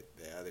shit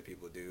that other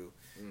people do.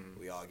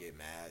 We all get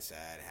mad,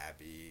 sad,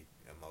 happy,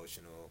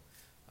 emotional,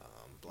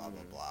 blah,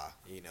 blah, blah.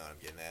 You know what I'm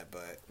getting at.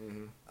 But,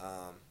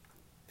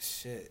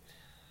 shit.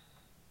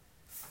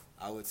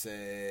 I would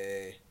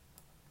say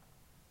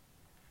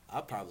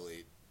I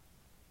probably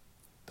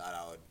thought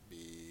I would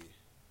be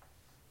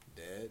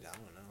dead. I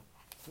don't know.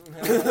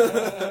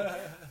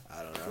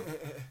 I don't know.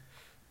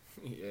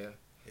 Yeah.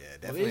 Yeah,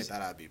 definitely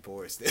thought I'd be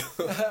poor still.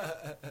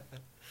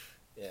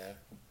 Yeah.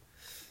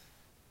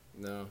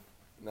 No,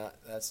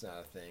 that's not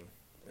a thing.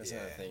 That's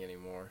not a thing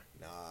anymore.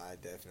 No, I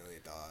definitely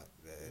thought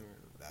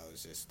that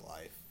was just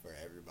life for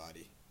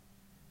everybody.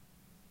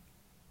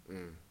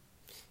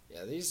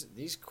 Yeah,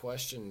 these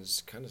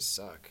questions kind of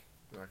suck.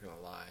 I'm not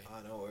gonna lie.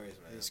 Oh, no worries,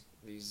 man.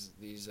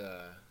 These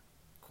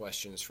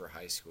questions for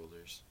high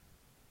schoolers.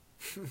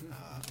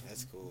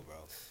 That's cool,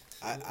 bro.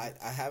 I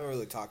haven't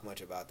really talked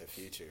much about the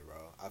future,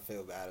 bro. I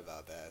feel bad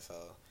about that,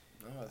 so.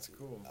 Oh, that's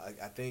cool.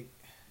 I think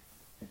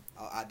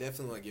I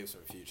definitely want to give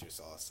some future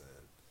sauce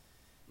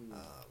in.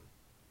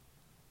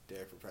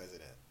 Derek for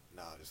president.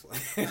 No, I'm just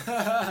like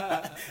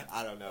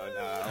I don't know.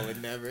 No, I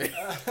would never.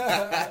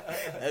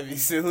 That'd be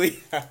silly.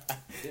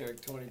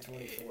 Derek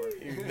 2024.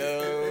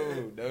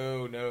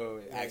 No.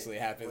 It actually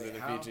happens in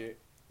the future.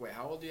 Wait,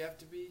 how old do you have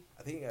to be?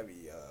 I think you gotta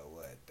be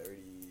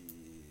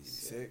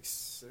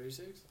 36?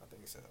 36? I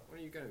think so. When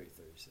are you gonna be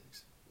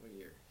 36? What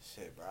year?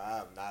 Shit, bro.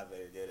 I'm not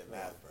very good at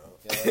math, bro.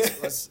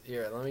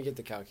 Yeah, let me get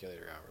the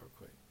calculator out real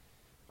quick.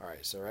 All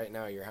right, so right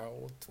now you're how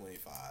old?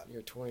 25.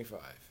 You're 25.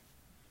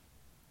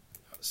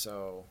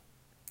 So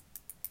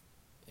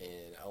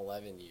in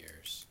 11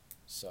 years,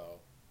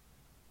 so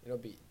it'll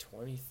be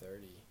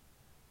 2030.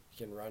 You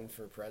can run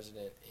for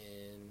president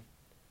in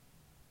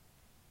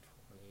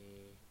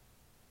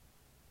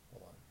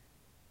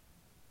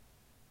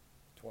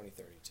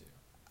 2032.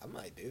 I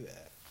might do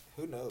that.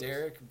 Who knows?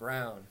 Derek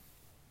Brown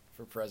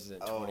for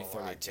president 2032.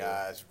 Oh my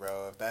gosh,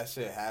 bro. If that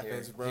shit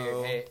happens,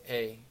 bro.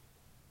 Hey.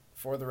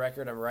 For the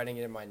record, I'm writing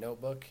it in my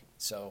notebook.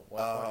 So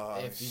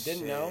if you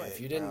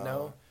didn't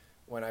know,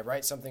 when I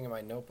write something in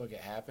my notebook, it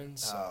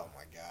happens. So. Oh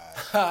my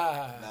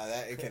god! No,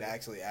 it could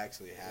actually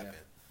happen. Yeah.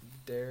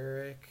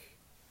 Derek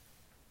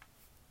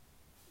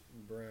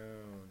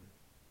Brown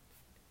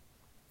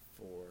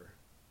for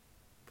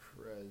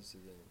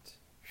president.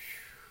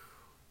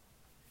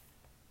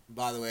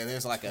 By the way,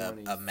 there's like a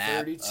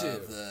map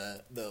of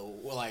the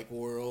like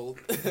world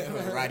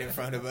right in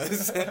front of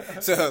us.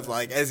 So it's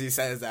like as he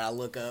says that, I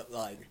look up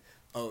like,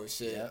 oh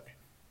shit,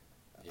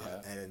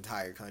 an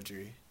entire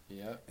country.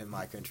 Yep. In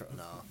my control.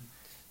 No.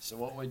 So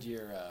what would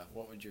your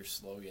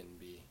slogan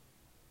be?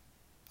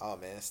 Oh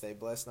man, stay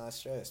blessed, not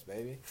stressed,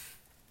 baby.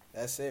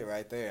 That's it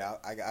right there.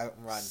 I'm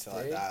riding until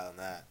I die on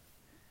that.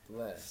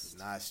 Blessed,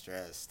 not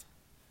stressed.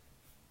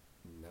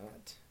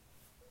 Not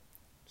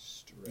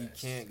stressed. You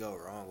can't go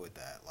wrong with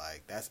that.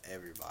 Like that's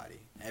everybody.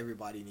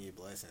 Everybody need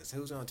blessings.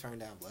 Who's gonna turn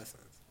down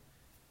blessings?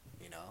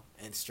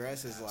 And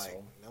stress is like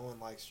no one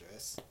likes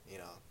stress.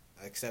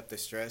 Except the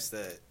stress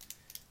that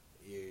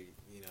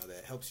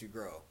that helps you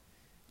grow.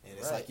 And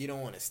it's like you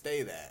don't want to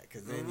stay that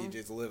because then you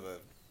just live a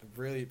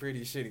really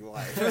pretty shitty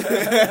life.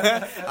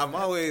 I'm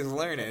always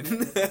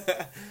learning.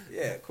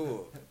 Yeah,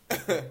 cool.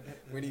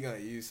 When are you gonna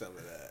use some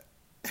of that?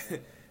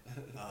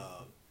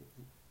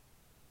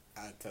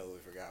 I totally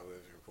forgot we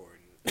was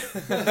recording.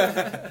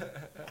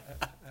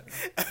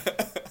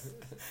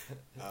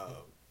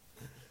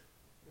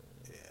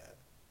 Yeah.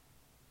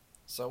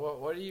 So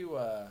what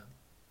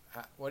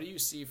do you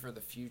see for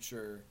the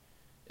future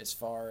as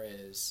far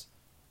as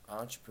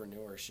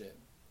entrepreneurship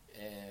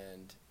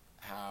and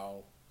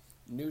how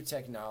new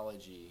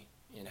technology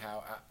and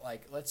how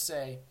let's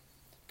say,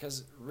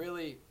 because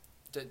really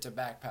to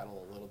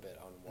backpedal a little bit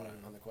on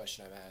on the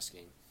question I'm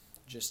asking,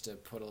 just to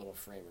put a little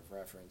frame of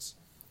reference,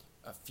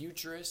 a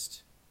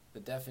futurist, the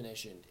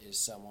definition is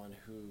someone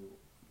who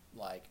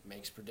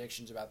makes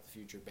predictions about the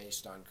future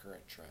based on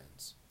current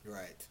trends.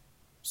 Right.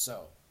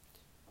 So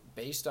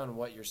based on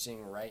what you're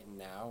seeing right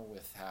now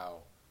with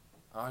how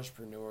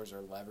entrepreneurs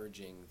are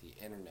leveraging the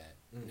internet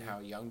and how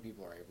young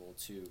people are able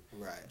to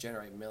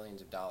generate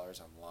millions of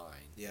dollars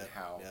online, and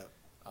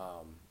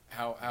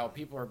how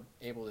people are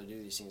able to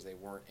do these things they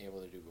weren't able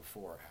to do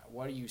before.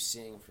 What are you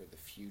seeing for the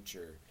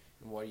future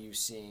what are you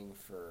seeing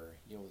for,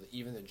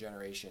 even the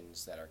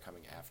generations that are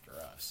coming after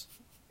us?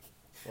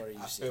 What are you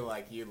seeing?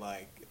 I feel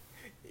like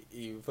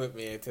you put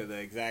me into the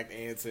exact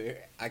answer.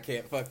 I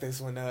can't fuck this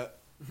one up.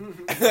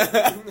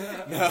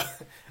 No.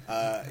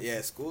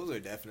 Yeah, schools are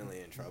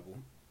definitely in trouble.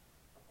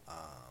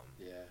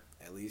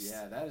 At least.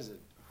 Yeah, that is a...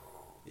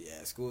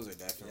 Yeah, schools are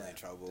definitely in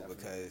trouble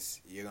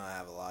because you're going to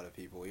have a lot of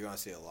people. You're going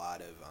to see a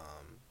lot of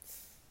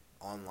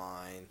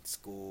online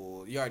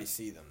school. You already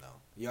see them,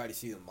 though. You already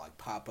see them, like,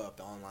 pop up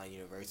to online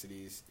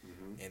universities.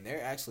 Mm-hmm. And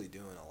they're actually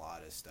doing a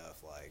lot of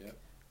stuff. Like,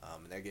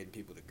 they're getting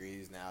people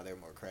degrees now. They're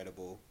more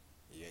credible.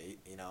 Yeah,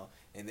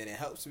 And then it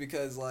helps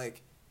because,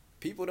 like,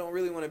 people don't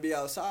really want to be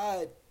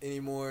outside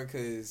anymore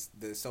because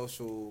the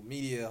social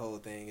media whole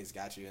thing has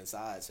got you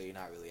inside, so you're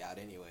not really out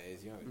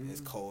anyways.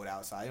 It's cold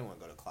outside. You don't want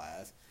to go to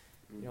class.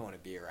 You don't want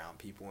to be around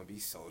people and be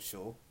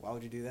social. Why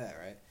would you do that,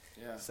 right?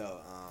 Yeah.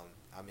 So,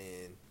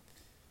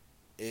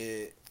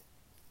 it's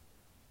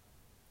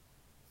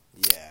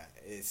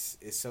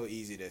so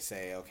easy to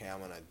say, okay, I'm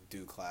going to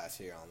do class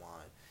here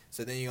online.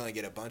 So then you're going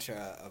to get a bunch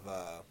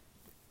of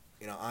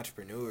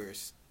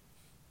entrepreneurs.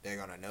 They're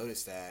going to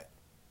notice that.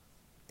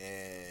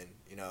 And,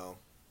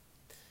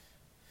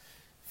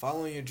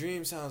 following your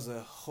dream sounds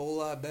a whole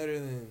lot better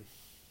than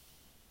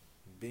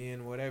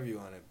being whatever you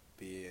want to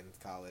be in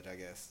college, I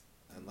guess.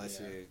 Unless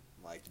you're,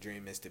 like, the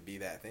dream is to be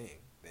that thing.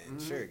 Then,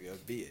 sure, go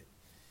be it.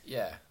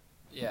 Yeah.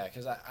 Yeah,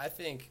 because I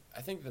think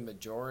the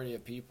majority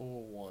of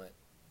people want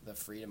the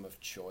freedom of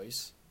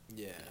choice.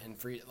 Yeah. And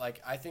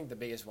I think the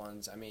biggest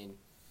ones,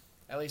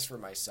 at least for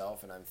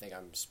myself, and I think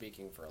I'm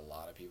speaking for a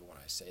lot of people when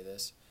I say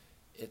this,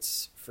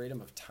 it's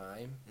freedom of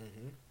time,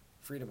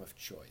 freedom of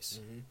choice.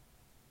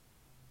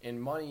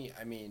 And money,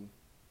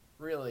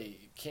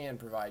 really can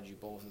provide you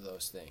both of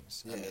those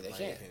things. Yeah, they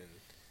can.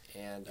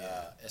 And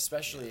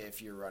especially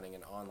if you're running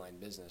an online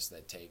business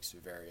that takes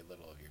very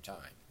little of your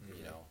time,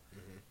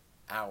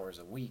 hours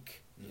a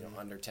week,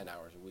 under 10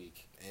 hours a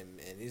week. And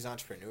these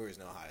entrepreneurs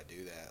know how to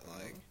do that.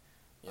 Like,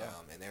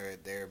 and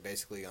they're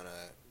basically going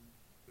to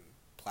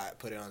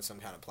put it on some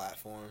kind of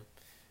platform,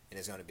 and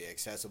it's going to be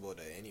accessible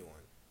to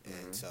anyone.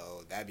 And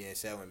so that being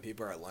said, when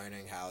people are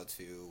learning how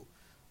to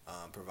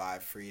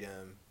provide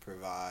freedom,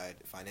 provide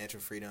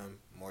financial freedom,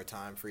 more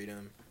time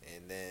freedom,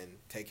 and then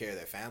take care of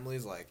their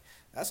families, like,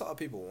 that's all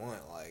people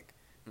want. Like,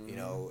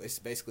 it's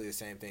basically the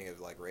same thing as,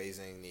 like,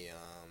 raising the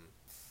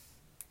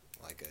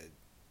like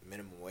a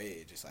minimum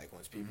wage. It's like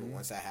once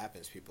once that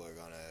happens, people are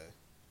gonna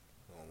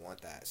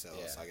want that. So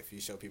it's like if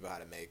you show people how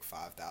to make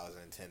 $5,000,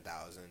 $10,000,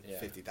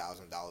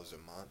 $50,000 a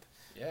month,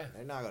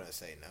 they're not gonna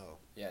say no.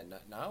 Yeah,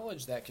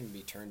 knowledge that can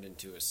be turned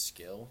into a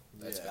skill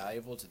that's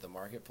valuable to the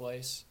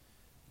marketplace.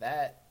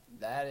 That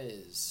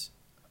is,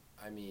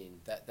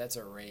 that's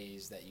a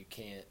raise that you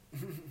can't.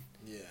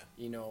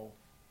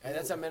 And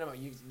that's a minimum.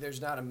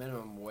 There's not a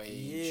minimum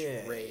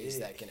wage raise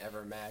that can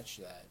ever match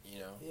that.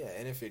 Yeah,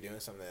 and if you're doing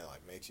something that,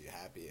 like, makes you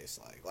happy, it's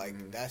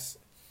like that's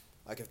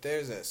like if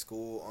there's a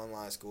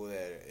online school that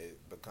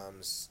it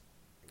becomes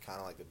kind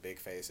of like the big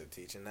face of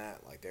teaching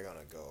that, like, they're gonna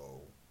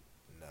go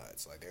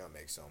nuts. Like, they're gonna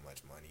make so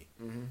much money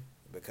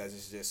because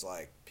it's just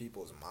like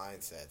people's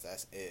mindsets.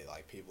 That's it.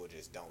 Like, people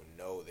just don't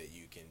know that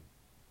you can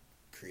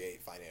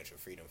create financial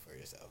freedom for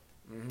yourself.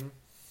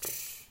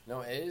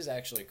 No, it is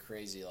actually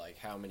crazy, like,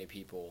 how many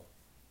people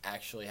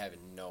actually have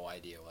no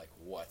idea, like,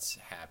 what's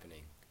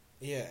happening.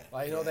 Yeah.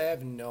 Like, they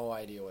have no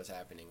idea what's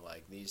happening.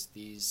 Like,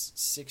 these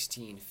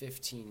 16,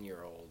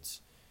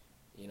 15-year-olds,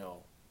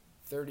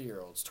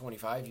 30-year-olds,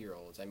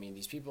 25-year-olds.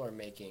 These people are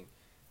making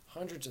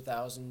hundreds of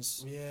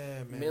thousands,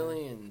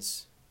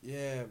 millions.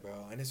 Yeah,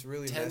 bro. And it's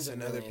really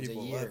messing other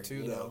people up,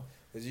 too, though.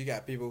 Because you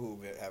got people who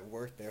have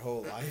worked their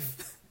whole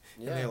life.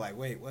 And they're like,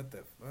 wait, what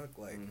the fuck?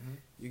 Like,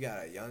 you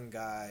got a young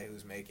guy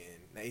who's making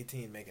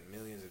 18, making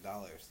millions of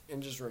dollars.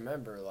 And just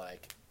remember,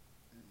 like,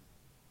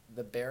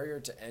 the barrier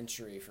to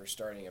entry for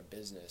starting a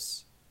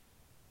business,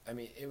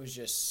 it was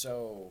just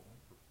so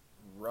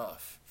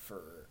rough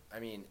for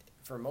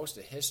most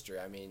of history.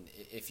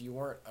 If you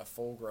weren't a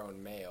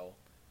full-grown male,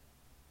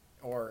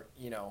 or,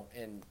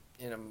 in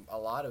a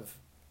lot of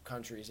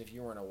countries, if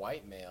you weren't a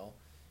white male,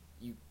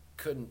 you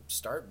couldn't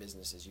start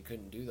businesses. You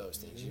couldn't do those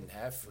things. You didn't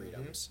have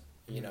freedoms.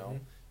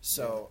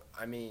 So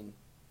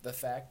the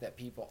fact that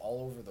people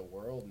all over the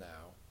world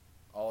now,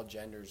 all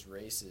genders,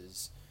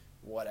 races,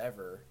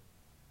 whatever,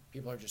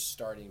 people are just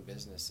starting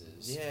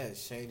businesses. Yeah,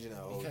 it's changing the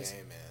whole game,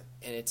 man.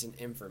 And it's an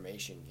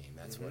information game.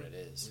 That's what it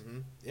is.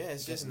 Yeah,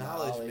 it's just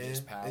knowledge, man.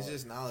 It's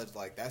just knowledge.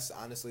 Like, that's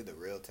honestly the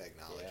real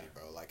technology,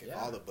 bro. Like, if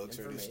all the books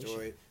were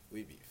destroyed,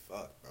 we'd be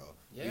fucked, bro.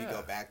 We'd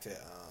go back to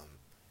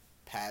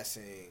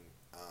passing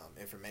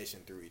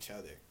information through each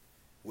other,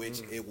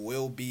 which it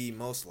will be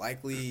most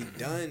likely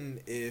done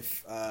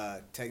if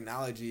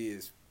technology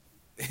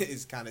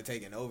is kind of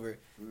taken over.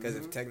 Because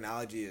if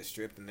technology is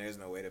stripped and there's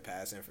no way to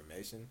pass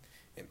information,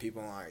 and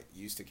people aren't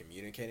used to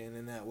communicating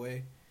in that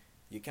way,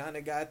 you kind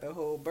of got the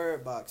whole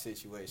Bird Box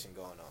situation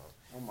going on.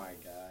 Oh my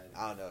God!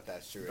 I don't know if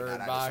that's true Bird or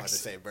not. Box. I just wanted to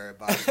say Bird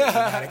Box.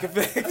 Dramatic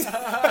effect.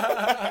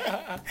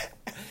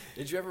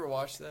 Did you ever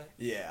watch that?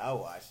 Yeah, I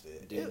watched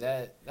it. Dude,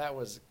 that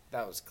was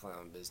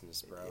clown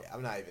business, bro. Yeah,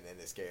 I'm not even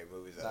into scary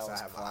movies, though, so I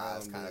have my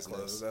eyes kind of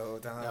closed the whole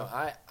time. No,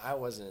 I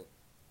wasn't.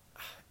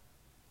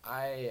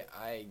 I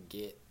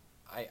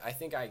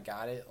think I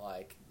got it,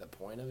 like, the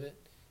point of it.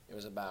 It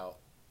was about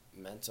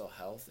mental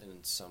health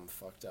in some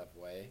fucked up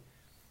way.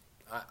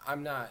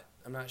 I'm not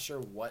sure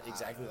what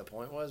exactly the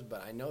point was,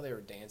 but I know they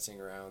were dancing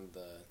around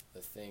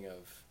the thing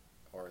of,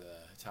 or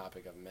the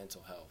topic of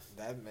mental health.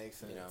 That makes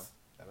sense. You know?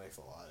 That makes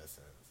a lot of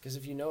sense. Because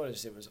if you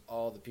notice, it was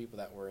all the people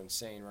that were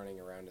insane running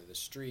around to the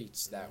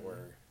streets that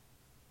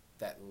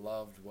that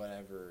loved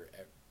whatever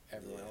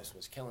everyone else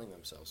was killing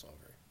themselves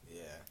over.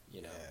 Yeah.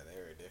 You know? Yeah, they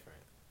were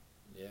different.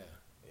 Yeah.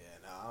 Yeah,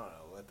 no, I don't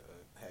know what the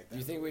heck that Do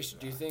you think we should?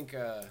 about.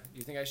 Do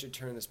you think I should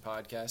turn this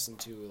podcast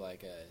into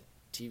like a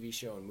TV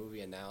show and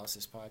movie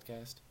analysis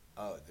podcast?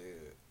 Oh,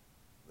 dude,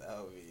 that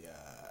would be.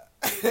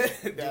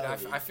 Dude,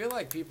 I feel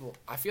like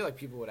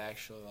people would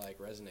actually like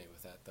resonate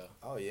with that though.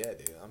 Oh yeah,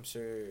 dude. I'm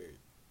sure.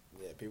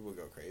 Yeah, people would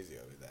go crazy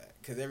over that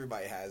because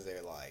everybody has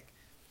their like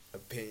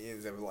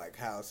opinions of like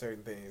how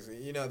certain things.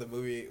 You know, the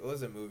movie. What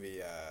was the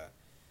movie?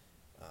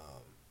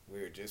 We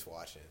were just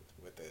watching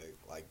with the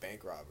like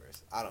bank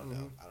robbers. I don't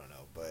know,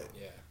 but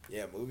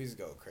yeah, movies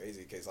go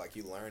crazy because like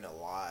you learn a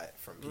lot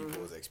from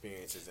people's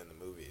experiences in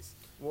the movies.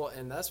 Well,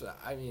 and that's what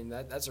I mean.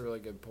 That's a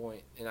really good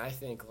point, and I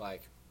think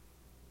like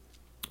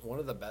one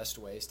of the best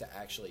ways to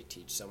actually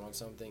teach someone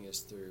something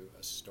is through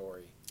a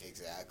story.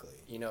 Exactly.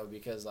 You know,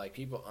 because like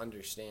people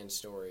understand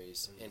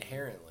stories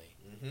inherently.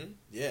 Mm-hmm.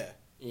 Yeah.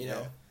 You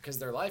know, because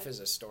their life is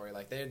a story.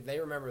 Like they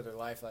remember their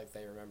life like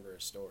they remember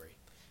a story.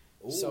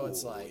 Ooh, so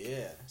it's like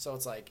So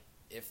it's like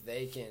if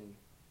they can.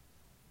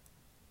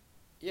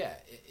 Yeah,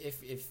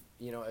 if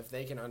you know, if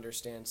they can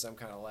understand some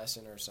kind of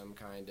lesson or some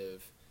kind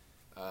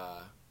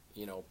of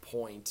you know,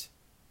 point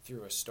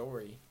through a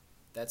story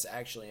that's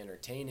actually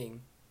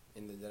entertaining,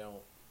 and that they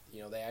don't,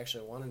 you know, they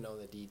actually want to know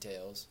the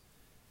details.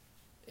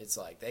 It's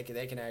like they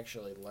can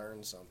actually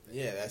learn something.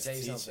 Yeah, that's take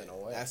teaching. Something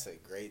away. That's a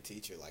great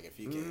teacher. Like if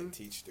you can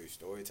teach through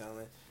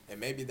storytelling, and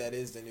maybe that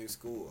is the new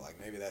school. Like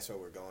maybe that's what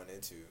we're going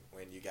into.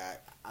 When you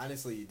got,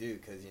 honestly, you do,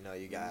 because you know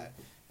you got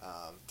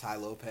Ty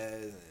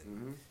Lopez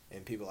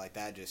and people like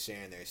that just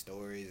sharing their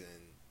stories,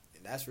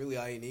 and that's really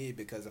all you need.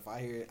 Because if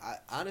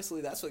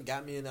honestly, that's what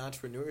got me into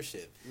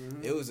entrepreneurship.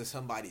 It was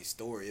somebody's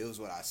story. It was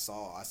what I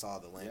saw. I saw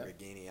the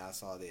Lamborghini. I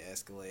saw the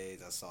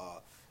Escalades. I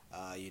saw,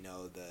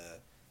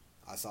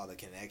 I saw the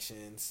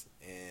connections,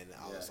 and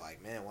I was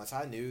like, man, once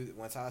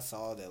I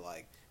saw that,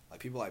 like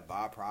people like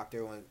Bob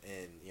Proctor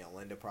and you know,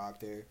 Linda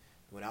Proctor,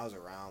 when I was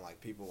around, like,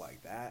 people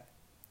like that,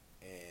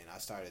 and I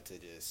started to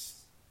just,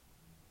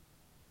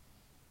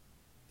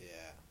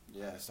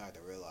 I started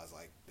to realize,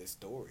 like, this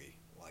story,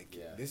 like,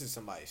 this is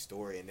somebody's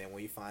story, and then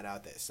when you find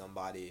out that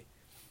somebody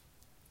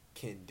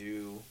can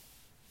do,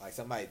 like,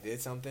 somebody did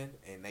something,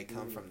 and they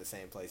come from the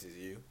same place as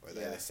you, or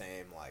they're the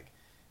same, like,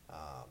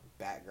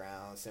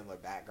 background, similar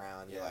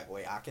background, you're like,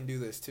 wait, I can do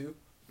this too,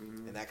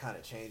 and that kind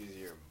of changes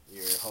your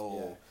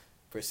whole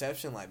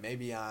perception. Like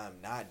maybe I'm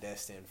not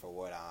destined for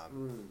what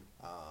I'm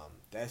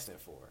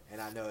destined for,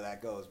 and I know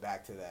that goes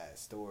back to that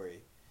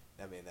story.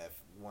 I mean, that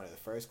one of the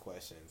first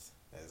questions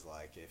is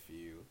like, if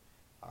you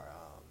are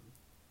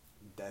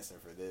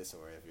destined for this,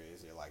 or if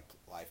is your like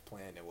life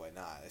planned and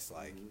whatnot. It's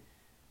like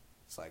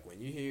it's like when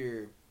you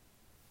hear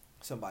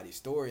somebody's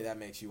story, that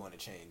makes you want to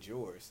change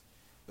yours.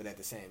 But at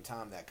the same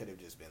time, that could have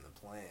just been the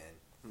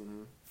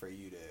plan for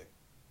you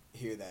to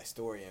hear that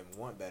story and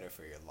want better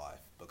for your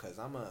life. Because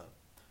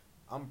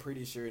I'm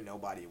pretty sure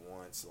nobody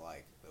wants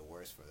like the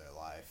worst for their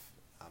life.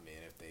 I mean,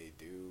 if they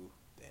do,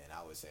 then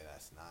I would say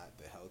that's not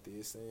the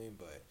healthiest thing.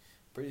 But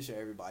pretty sure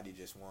everybody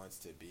just wants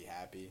to be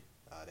happy.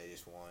 They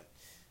just want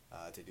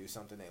to do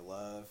something they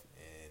love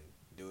and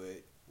do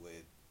it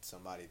with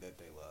somebody that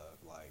they love.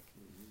 Like,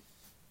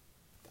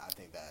 I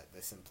think that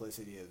the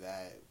simplicity of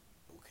that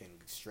can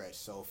stretch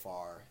so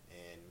far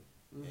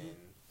in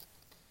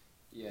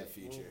the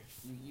future.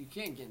 Well, you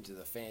can't get into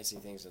the fancy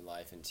things in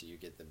life until you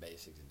get the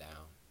basics down.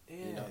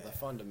 Yeah. You know, the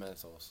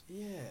fundamentals.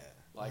 Yeah.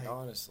 Like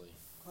honestly.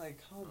 Like,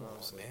 come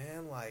on,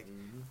 man. Like,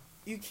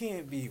 you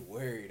can't be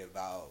worried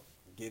about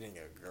getting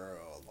a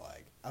girl.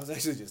 Like, I was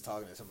actually just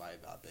talking to somebody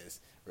about this,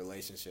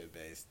 relationship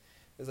based.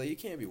 It's like, you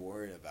can't be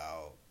worried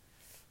about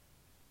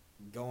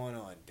going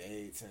on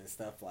dates and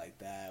stuff like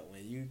that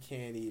when you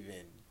can't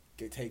even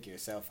take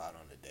yourself out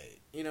on a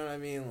date. You know what I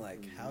mean?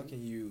 Like, how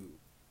can you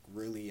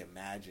really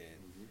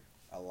imagine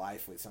a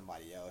life with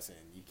somebody else and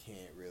you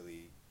can't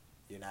really,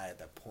 you're not at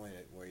the point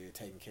where you're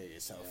taking care of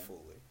yourself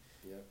fully.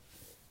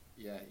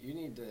 Yeah, you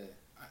need to,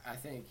 I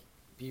think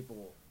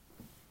people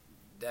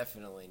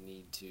definitely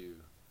need to,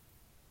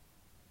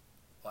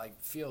 like,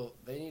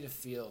 they need to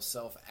feel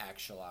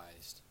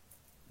self-actualized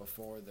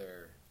before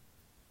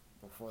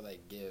they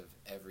give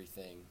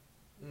everything,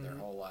 their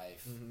whole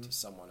life to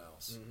someone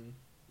else,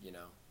 you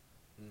know?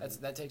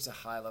 That takes a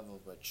high level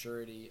of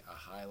maturity, a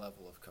high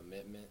level of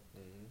commitment,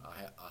 a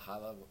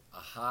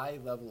high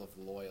level of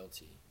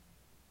loyalty,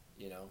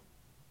 you know.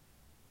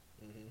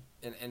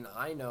 And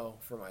I know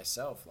for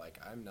myself, like,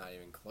 I'm not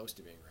even close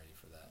to being ready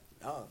for that.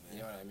 Oh, man. You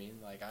know what I mean?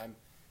 Like,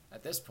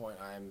 at this point,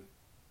 I'm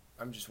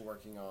just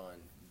working on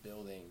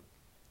building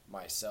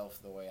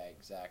myself the way I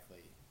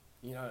exactly,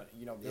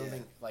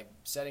 building, like,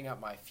 setting up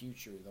my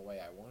future the way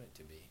I want it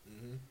to be,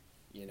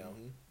 you know?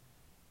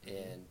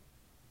 And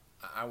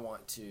I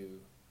want to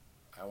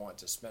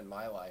spend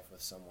my life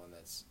with someone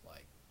that's,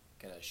 like,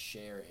 gonna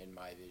share in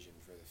my vision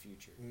for the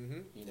future.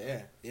 You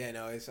know? Yeah.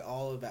 No, it's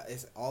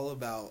all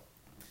about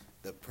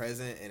the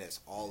present, and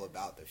it's all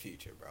about the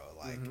future, bro.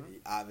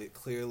 Like,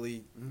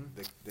 clearly,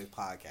 the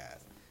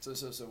podcast. So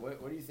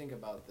what do you think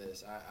about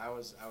this? I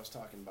was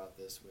talking about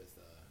this with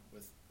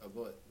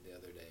Abut the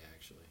other day,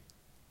 actually,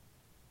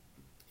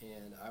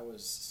 and I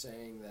was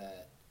saying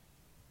that,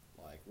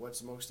 like,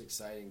 what's most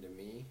exciting to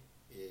me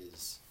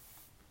is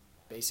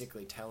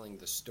basically telling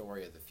the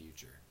story of the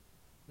future.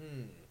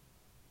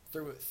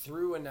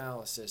 Through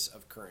analysis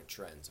of current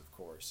trends, of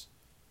course.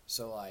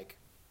 So, like,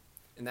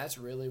 and that's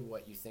really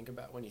what you think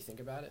about when you think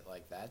about it.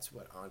 Like, that's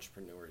what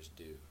entrepreneurs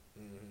do.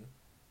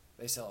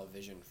 They sell a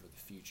vision for the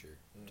future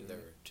to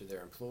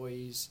their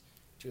employees,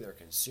 to their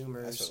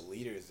consumers. That's what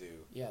leaders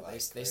do. Yeah,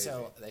 like they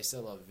sell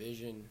a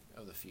vision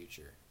of the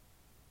future.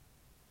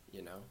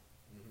 You know.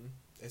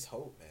 It's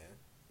hope, man.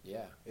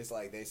 Yeah. It's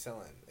like it's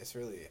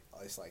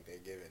like they're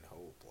giving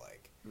hope,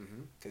 like,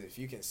 because if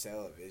you can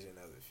sell a vision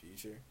of the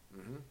future,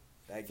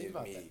 that gives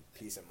me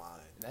peace of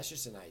mind. And that's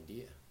just an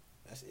idea.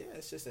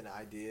 It's just an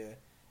idea,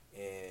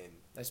 and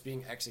that's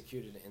being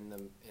executed in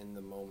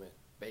the moment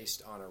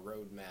based on a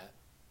roadmap,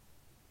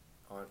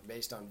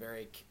 based on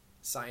very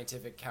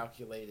scientific,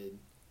 calculated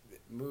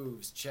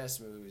moves, chess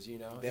moves. You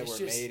know, that were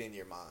made in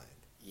your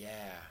mind.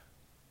 Yeah.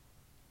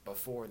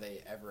 Before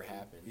they ever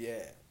happened.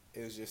 Yeah,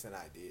 it was just an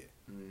idea.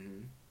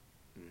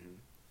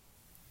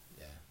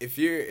 Yeah. If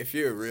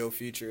you're a real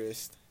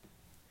futurist,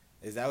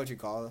 is that what you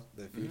call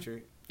the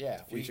future?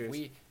 Yeah,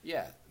 we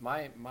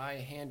my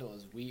handle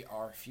is We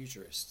Are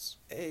Futurists.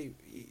 Hey,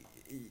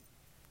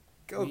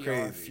 go crazy. We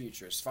Are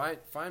Futurists. Find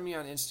me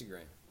on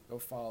Instagram. Go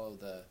follow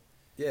the.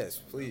 Yes,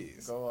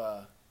 please.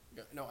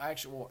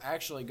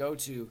 Actually go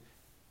to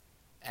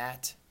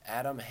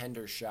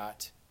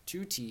 @AdamHendershot,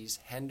 2 T's,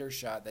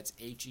 Hendershot. That's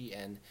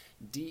HenderShott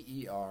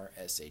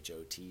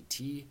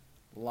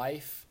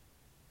life.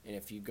 And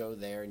if you go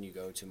there and you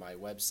go to my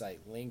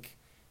website link,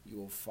 you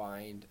will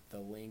find the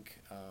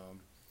link.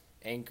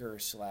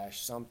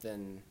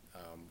 Anchor/something,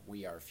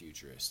 We Are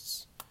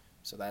Futurists.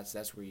 So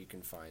that's where you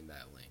can find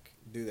that link.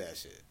 Do that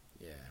shit.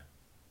 Yeah.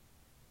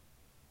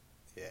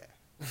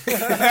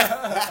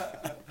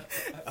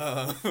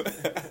 I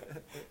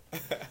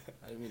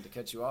didn't mean to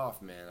cut you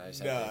off, man. I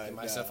just had to give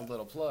myself a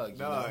little plug.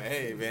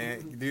 Hey,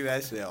 man, do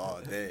that shit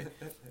all day.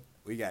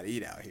 We gotta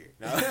eat out here.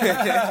 No.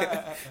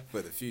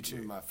 For the future.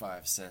 Give me my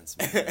 5 cents,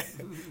 man.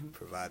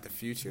 Provide the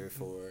future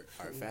for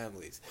our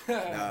families.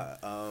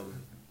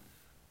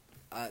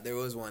 There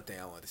was one thing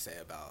I wanted to say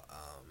about,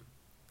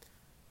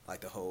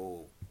 like, the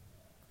whole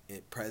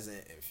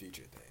present and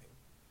future thing.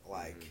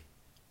 Like,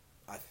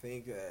 I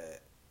think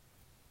that,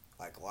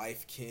 like,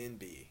 life can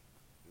be,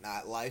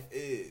 not life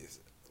is.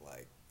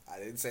 Like, I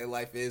didn't say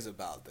life is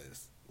about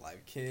this.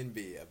 Life can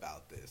be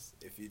about this.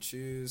 If you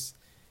choose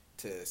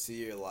to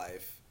see your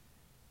life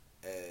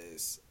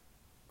as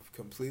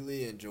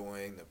completely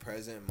enjoying the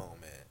present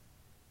moment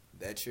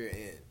that you're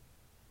in.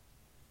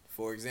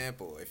 For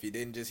example, if you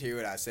didn't just hear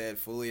what I said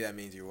fully, that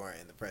means you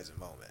weren't in the present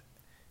moment.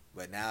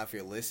 But now if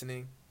you're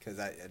listening, because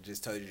I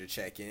just told you to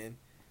check in,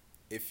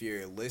 if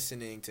you're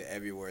listening to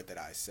every word that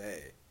I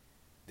say,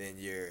 then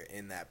you're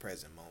in that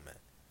present moment.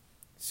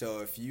 So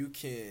if you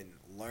can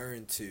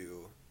learn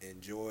to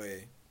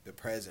enjoy the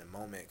present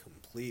moment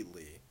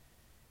completely,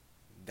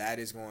 that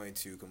is going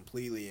to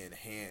completely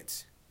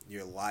enhance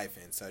your life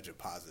in such a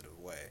positive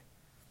way.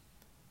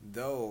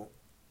 Though,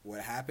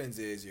 what happens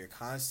is you're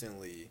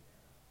constantly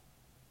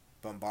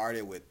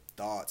bombarded with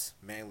thoughts,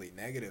 mainly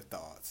negative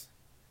thoughts,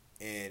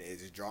 and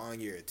it's drawing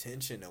your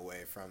attention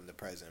away from the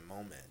present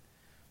moment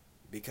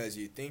because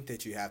you think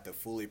that you have to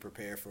fully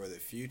prepare for the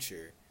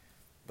future,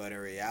 but in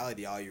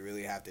reality all you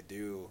really have to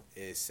do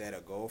is set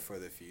a goal for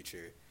the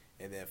future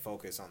and then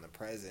focus on the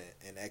present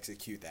and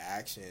execute the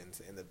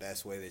actions in the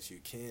best way that you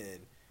can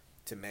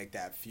to make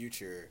that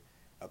future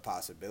a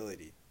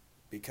possibility.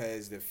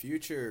 Because the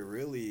future,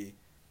 really,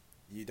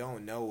 you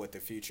don't know what the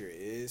future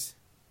is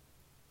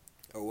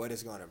or what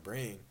it's going to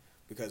bring,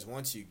 because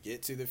once you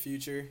get to the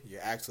future,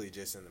 you're actually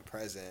just in the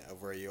present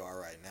of where you are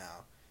right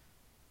now.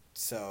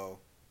 So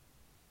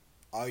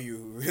all you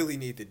really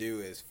need to do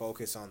is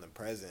focus on the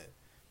present.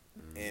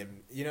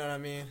 And you know what I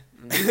mean?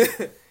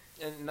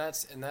 And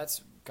that's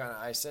kind of,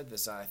 I said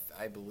this,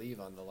 I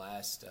believe, on the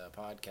last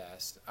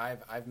podcast.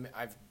 I've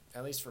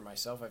at least for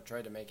myself, I've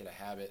tried to make it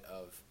a habit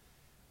of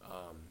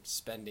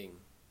spending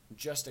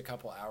just a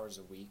couple hours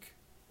a week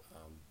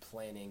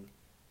planning,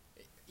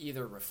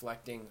 either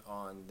reflecting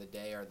on the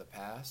day or the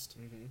past,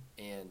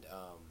 and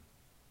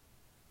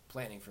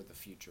planning for the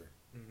future.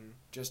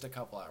 Just a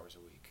couple hours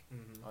a week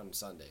on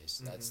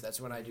Sundays. That's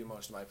when I do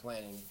most of my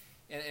planning,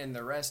 and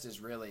the rest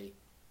is really,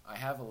 I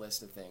have a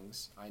list of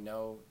things. I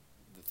know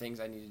the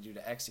things I need to do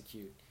to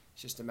execute. It's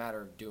It's just a matter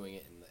of doing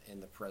it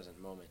in the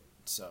present moment.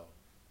 So,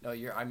 no,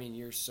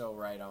 you're so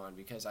right on,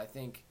 because I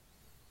think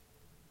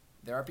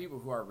there are people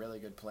who are really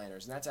good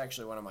planners, and that's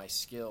actually one of my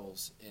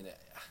skills in it.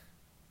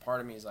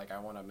 Part of me is like, I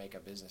want to make a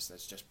business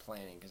that's just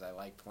planning, because I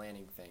like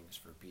planning things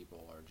for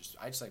people, or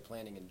I just like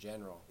planning in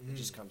general. It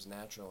just comes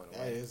natural in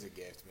a way. That is a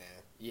gift, man.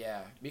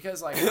 Yeah,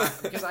 because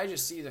because I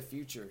just see the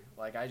future.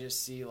 Like, I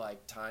just see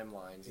like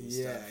timelines and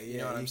stuff. You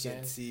know what I'm saying?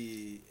 You can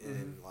see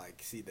and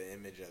like see the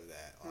image of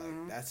that.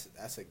 Like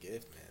that's a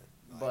gift, man.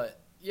 Like,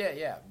 but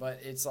but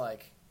it's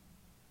like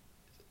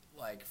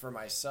for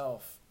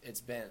myself, it's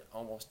been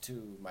almost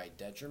to my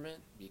detriment,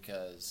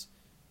 because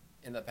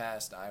in the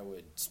past I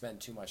would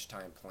spend too much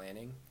time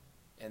planning,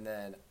 and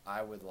then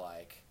I would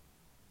like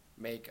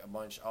make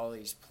all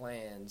these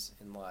plans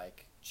and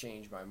like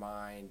change my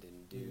mind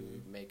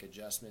and make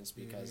adjustments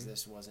because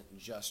this wasn't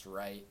just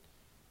right,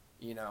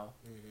 you know?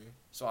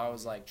 So I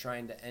was like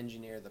trying to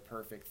engineer the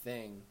perfect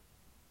thing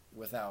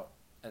without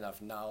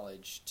enough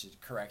knowledge to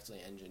correctly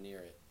engineer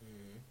it,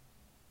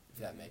 if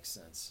that makes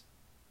sense.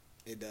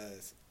 It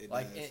does.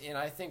 And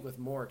I think with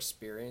more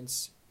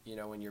experience, you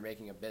know, when you're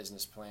making a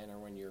business plan, or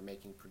when you're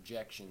making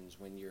projections,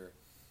 when you're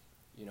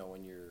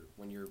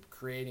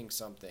creating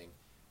something,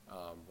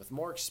 with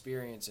more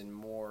experience and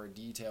more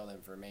detailed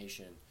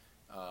information,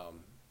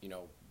 you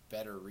know,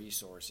 better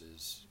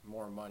resources,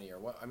 more money, or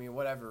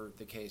whatever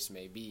the case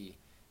may be,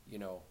 you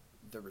know,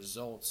 the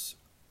results,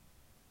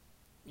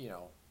 you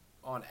know,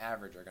 on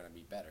average are going to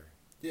be better.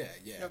 Yeah.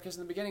 You know, because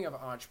in the beginning of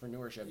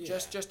entrepreneurship,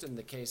 just in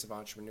the case of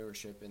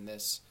entrepreneurship in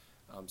this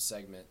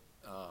segment,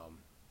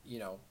 you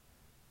know,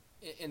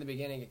 in the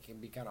beginning it can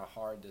be kind of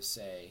hard to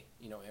say,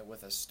 you know,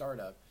 with a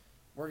startup,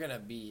 we're going to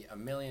be $1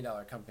 million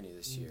company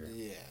this year.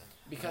 Yeah.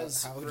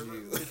 Because how would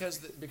you?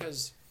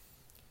 because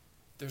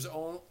there's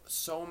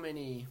so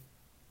many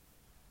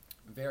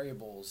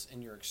variables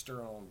in your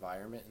external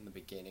environment in the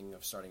beginning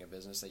of starting a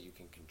business that you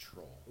can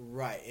control.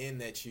 Right, and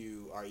that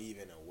you are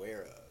even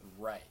aware of.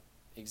 Right.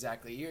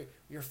 Exactly.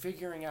 You're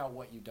figuring out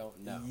what you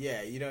don't know.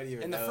 Yeah, you don't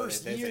even in the know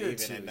first that year or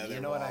there's two, even another you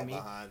know wall what I mean?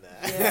 behind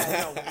that.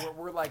 Yeah, no,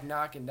 we're like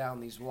knocking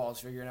down these walls,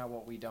 figuring out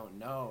what we don't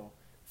know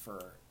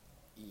for,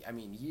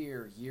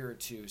 year or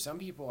two. Some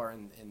people are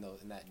in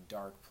that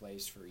dark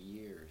place for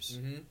years,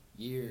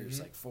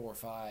 like 4,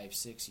 5,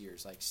 6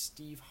 years. Like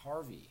Steve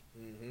Harvey,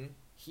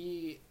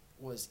 he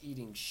was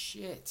eating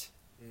shit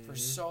for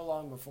so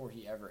long before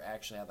he ever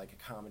actually had like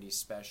a comedy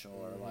special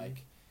or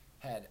like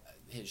had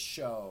his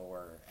show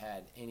or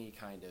had any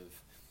kind of,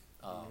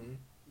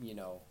 you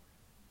know,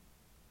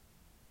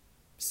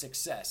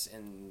 success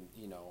in,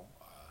 you know,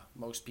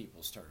 most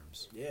people's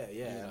terms. Yeah.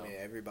 You know? I mean,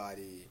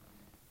 everybody,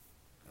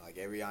 like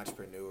every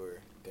entrepreneur,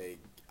 they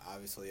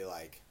obviously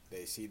like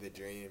they see the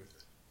dream,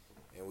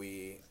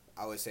 and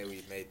I would say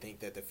we may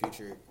think that the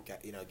future,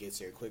 gets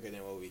here quicker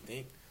than what we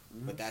think,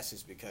 but that's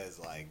just because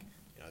like,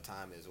 you know,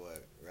 time is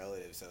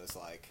relative. So it's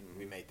like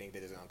we may think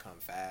that it's gonna come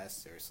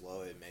fast or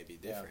slow. It may be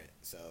different.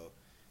 Yeah. So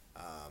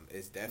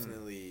it's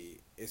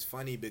definitely it's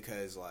funny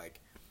because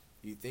like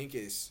you think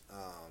it's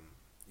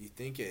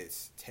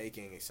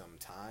taking some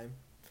time,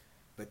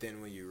 but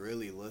then when you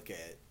really look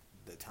at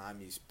the time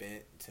you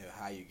spent to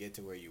how you get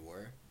to where you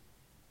were,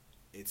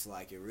 it's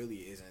like it really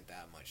isn't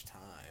that much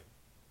time.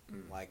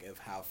 Like of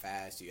how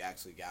fast you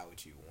actually got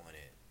what you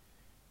wanted,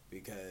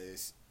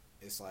 because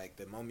it's like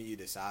the moment you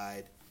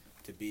decide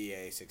to be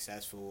a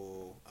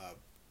successful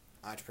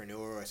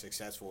entrepreneur or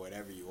successful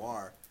whatever you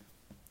are,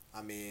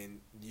 I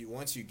mean,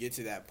 once you get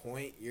to that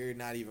point, you're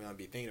not even going to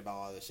be thinking about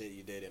all the shit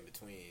you did in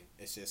between.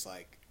 It's just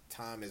like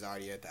time is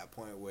already at that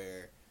point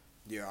where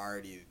you're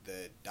already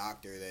the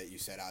doctor that you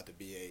set out to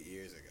be 8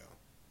 years ago,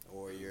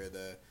 or you're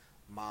the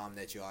mom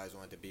that you always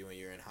wanted to be when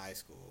you're in high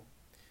school.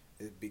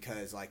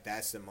 Because like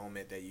that's the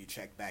moment that you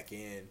check back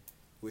in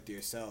with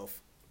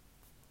yourself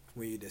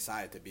when you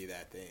decide to be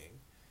that thing.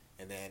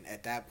 And then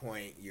at that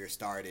point, you're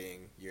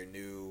starting your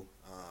new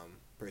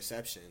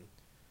perception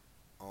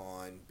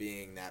on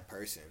being that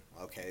person.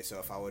 Okay, so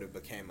if I would have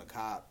became a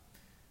cop,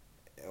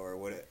 or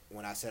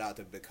when I set out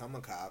to become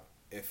a cop,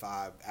 if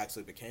I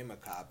actually became a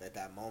cop at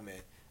that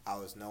moment, I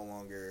was no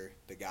longer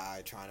the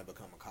guy trying to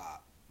become a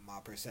cop. My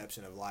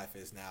perception of life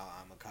is now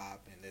I'm a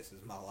cop, and this is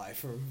my life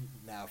from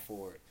now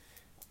forward.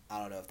 I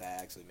don't know if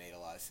that actually made a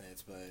lot of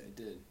sense, but it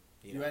did.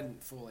 You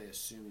hadn't fully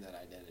assumed that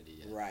identity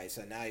yet. Right,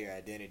 so now your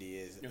identity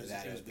is it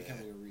was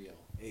becoming real.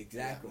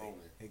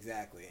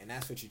 Exactly. And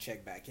that's what you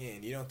check back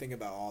in. You don't think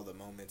about all the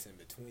moments in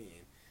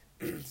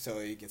between. So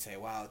you can say,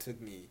 wow, it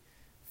took me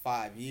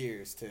 5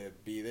 years to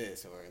be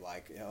this, or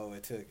like, oh,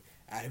 it took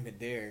Adam and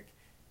Derek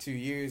 2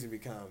 years to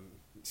become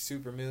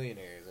super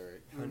millionaires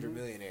or 100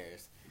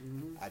 millionaires.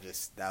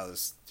 That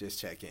was just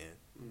check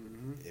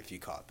in, if you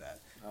caught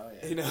that. Oh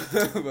yeah. You know,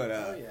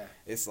 but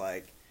it's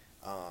like,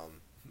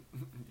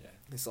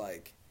 it's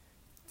like,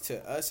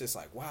 to us, it's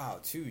like, wow,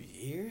 2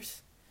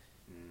 years?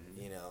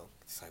 You know,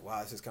 it's like,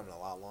 wow, this is coming a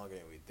lot longer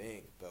than we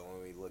think. But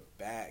when we look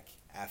back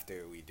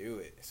after we do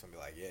it, it's going to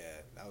be like,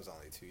 yeah, that was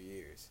only 2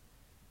 years.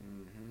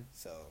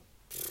 So.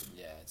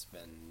 Yeah, it's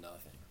been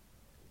nothing.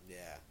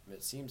 Yeah.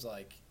 it seems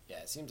like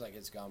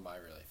it's gone by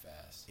really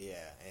fast.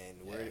 Yeah, and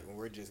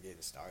we're just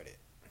getting started.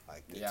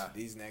 Like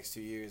these next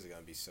 2 years are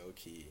gonna be so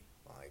key.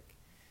 Like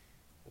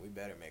we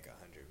better make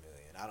 100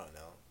 million. I don't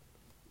know.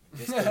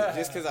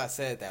 Just because I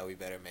said that, we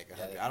better make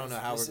 100. I don't know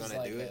how we're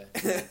gonna do it.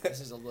 This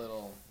is a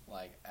little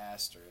like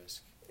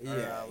asterisk. Or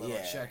a little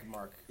check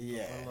mark.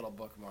 Yeah. Put a little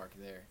bookmark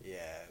there.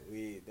 Yeah,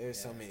 there's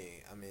so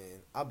many. I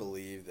mean, I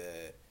believe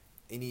that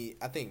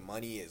I think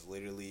money is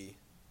literally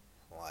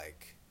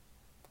like,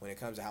 when it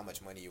comes to how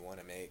much money you want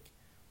to make,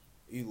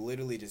 you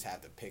literally just have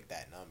to pick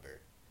that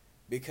number.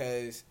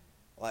 Because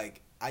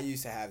like I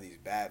used to have these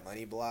bad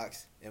money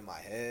blocks in my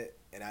head,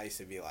 and I used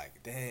to be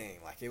like,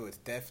 dang, like it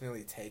would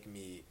definitely take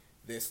me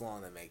this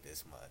long to make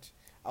this much.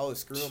 I was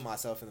screwing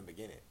myself in the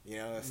beginning. You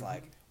know, it's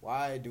like,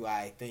 why do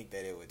I think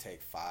that it would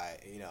take 5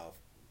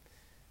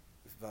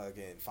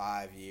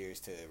 years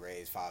to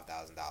raise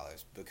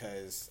 $5,000?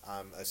 Because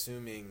I'm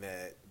assuming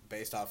that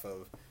based off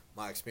of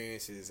my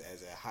experiences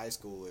as a high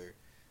schooler,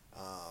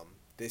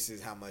 this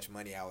is how much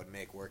money I would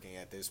make working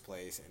at this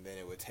place, and then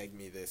it would take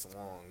me this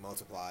long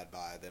multiplied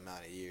by the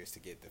amount of years to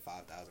get the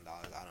 $5,000.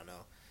 I don't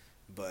know.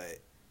 But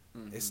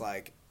it's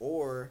like,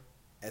 or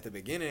at the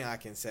beginning I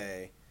can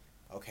say,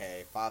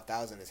 okay,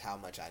 5,000 is how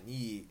much I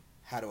need.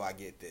 How do I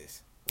get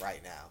this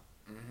right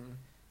now?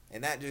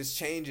 And that just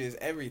changes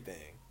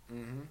everything.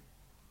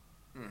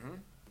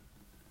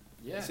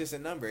 Yeah, it's just a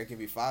number. It can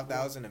be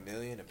 5,000, a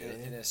million, a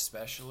billion. It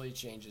especially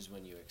changes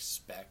when you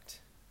expect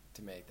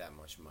to make that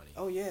much money.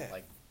 Oh yeah,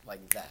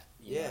 like that.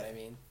 You know what I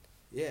mean?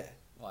 Yeah.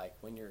 Like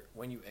when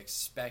you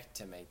expect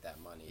to make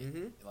that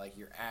money, like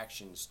your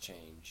actions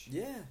change.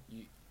 Yeah.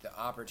 The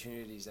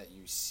opportunities that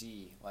you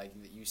see, like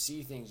you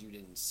see things you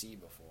didn't see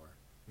before.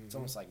 It's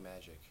almost like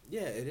magic.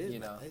 Yeah, it is. You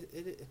know,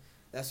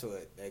 that's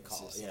what they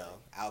call it. You know,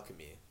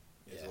 alchemy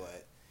is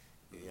what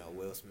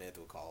Will Smith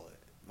would call it,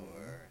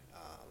 or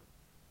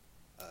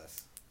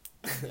us.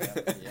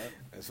 Yep.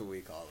 That's what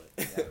we call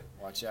it. Yeah.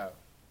 Watch out.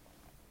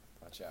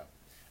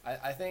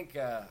 I think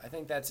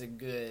that's a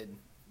good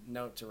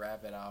note to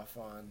wrap it off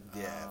on.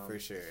 Yeah, for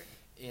sure.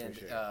 And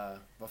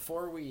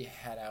before we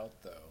head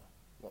out, though,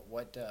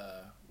 what do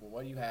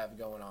you have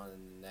going on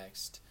in the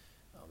next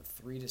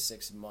 3 to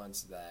 6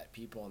 months that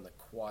people in the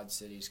Quad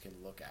Cities can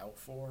look out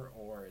for,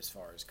 or as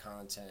far as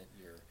content,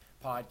 your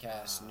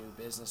podcast, new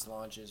business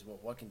launches,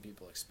 what can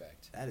people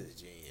expect? That is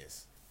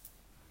genius.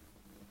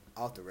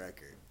 Off the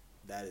record,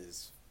 that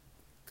is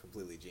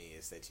completely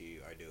genius that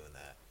you are doing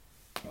that.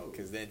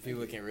 Because then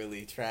people can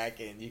really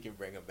track, and you can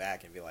bring them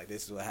back and be like,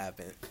 this is what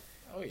happened.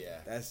 Oh, yeah.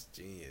 That's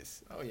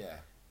genius. Oh, yeah.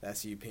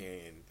 That's you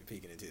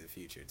peeking into the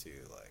future, too.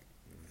 Like,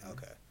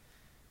 okay.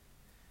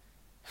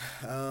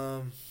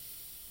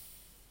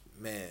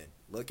 Man,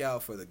 look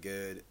out for the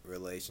Good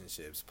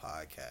Relationships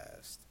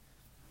podcast.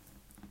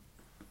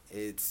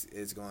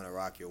 It's going to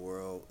rock your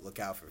world. Look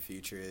out for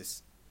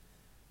Futurists.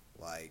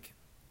 Like,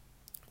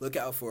 look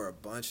out for a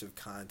bunch of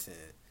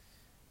content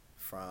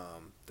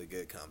from The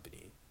Good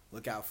Company.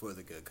 Look out for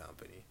The Good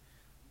Company.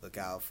 Look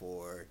out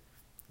for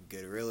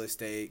good real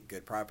estate,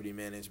 good property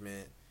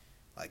management.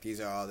 Like,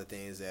 these are all the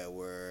things that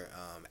we're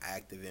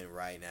active in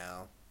right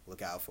now.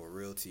 Look out for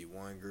Realty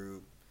One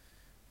Group.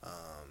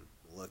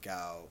 Look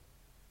out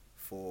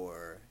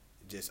for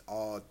just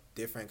all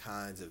different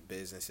kinds of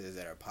businesses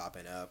that are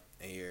popping up,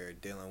 and you're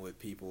dealing with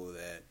people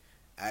that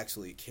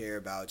actually care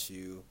about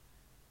you,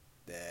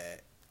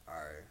 that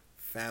are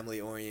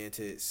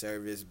family-oriented,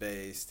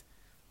 service-based.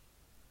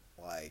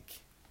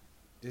 Like,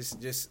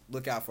 just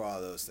look out for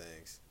all those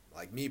things.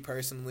 Like, me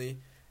personally,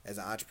 as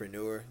an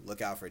entrepreneur,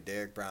 look out for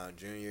Derek Brown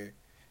Jr.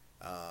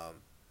 I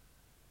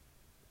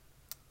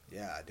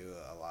do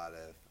a lot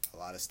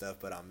of stuff,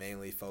 but I'm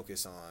mainly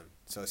focused on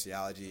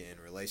sociology and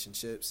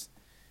relationships.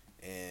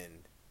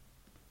 And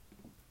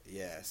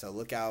yeah, so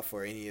look out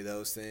for any of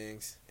those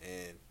things,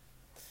 and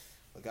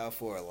look out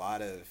for a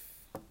lot of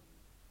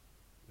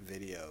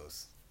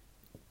videos.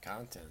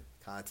 Content.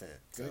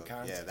 Good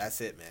content. Yeah,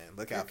 that's it, man.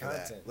 Look out for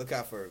that. Look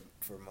out for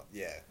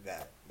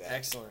that.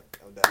 Excellent.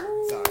 I'm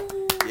done.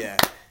 Sorry. Yeah.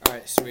 All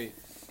right, sweet.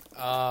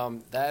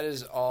 That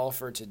is all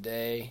for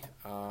today.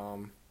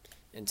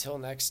 Until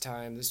next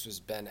time, this has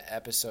been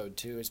episode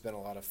 2. It's been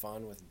a lot of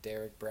fun with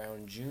Derek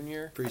Brown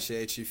Jr.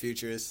 Appreciate you,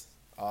 Futurists.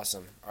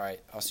 Awesome. All right,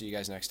 I'll see you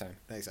guys next time.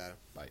 Thanks, Adam.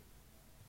 Bye.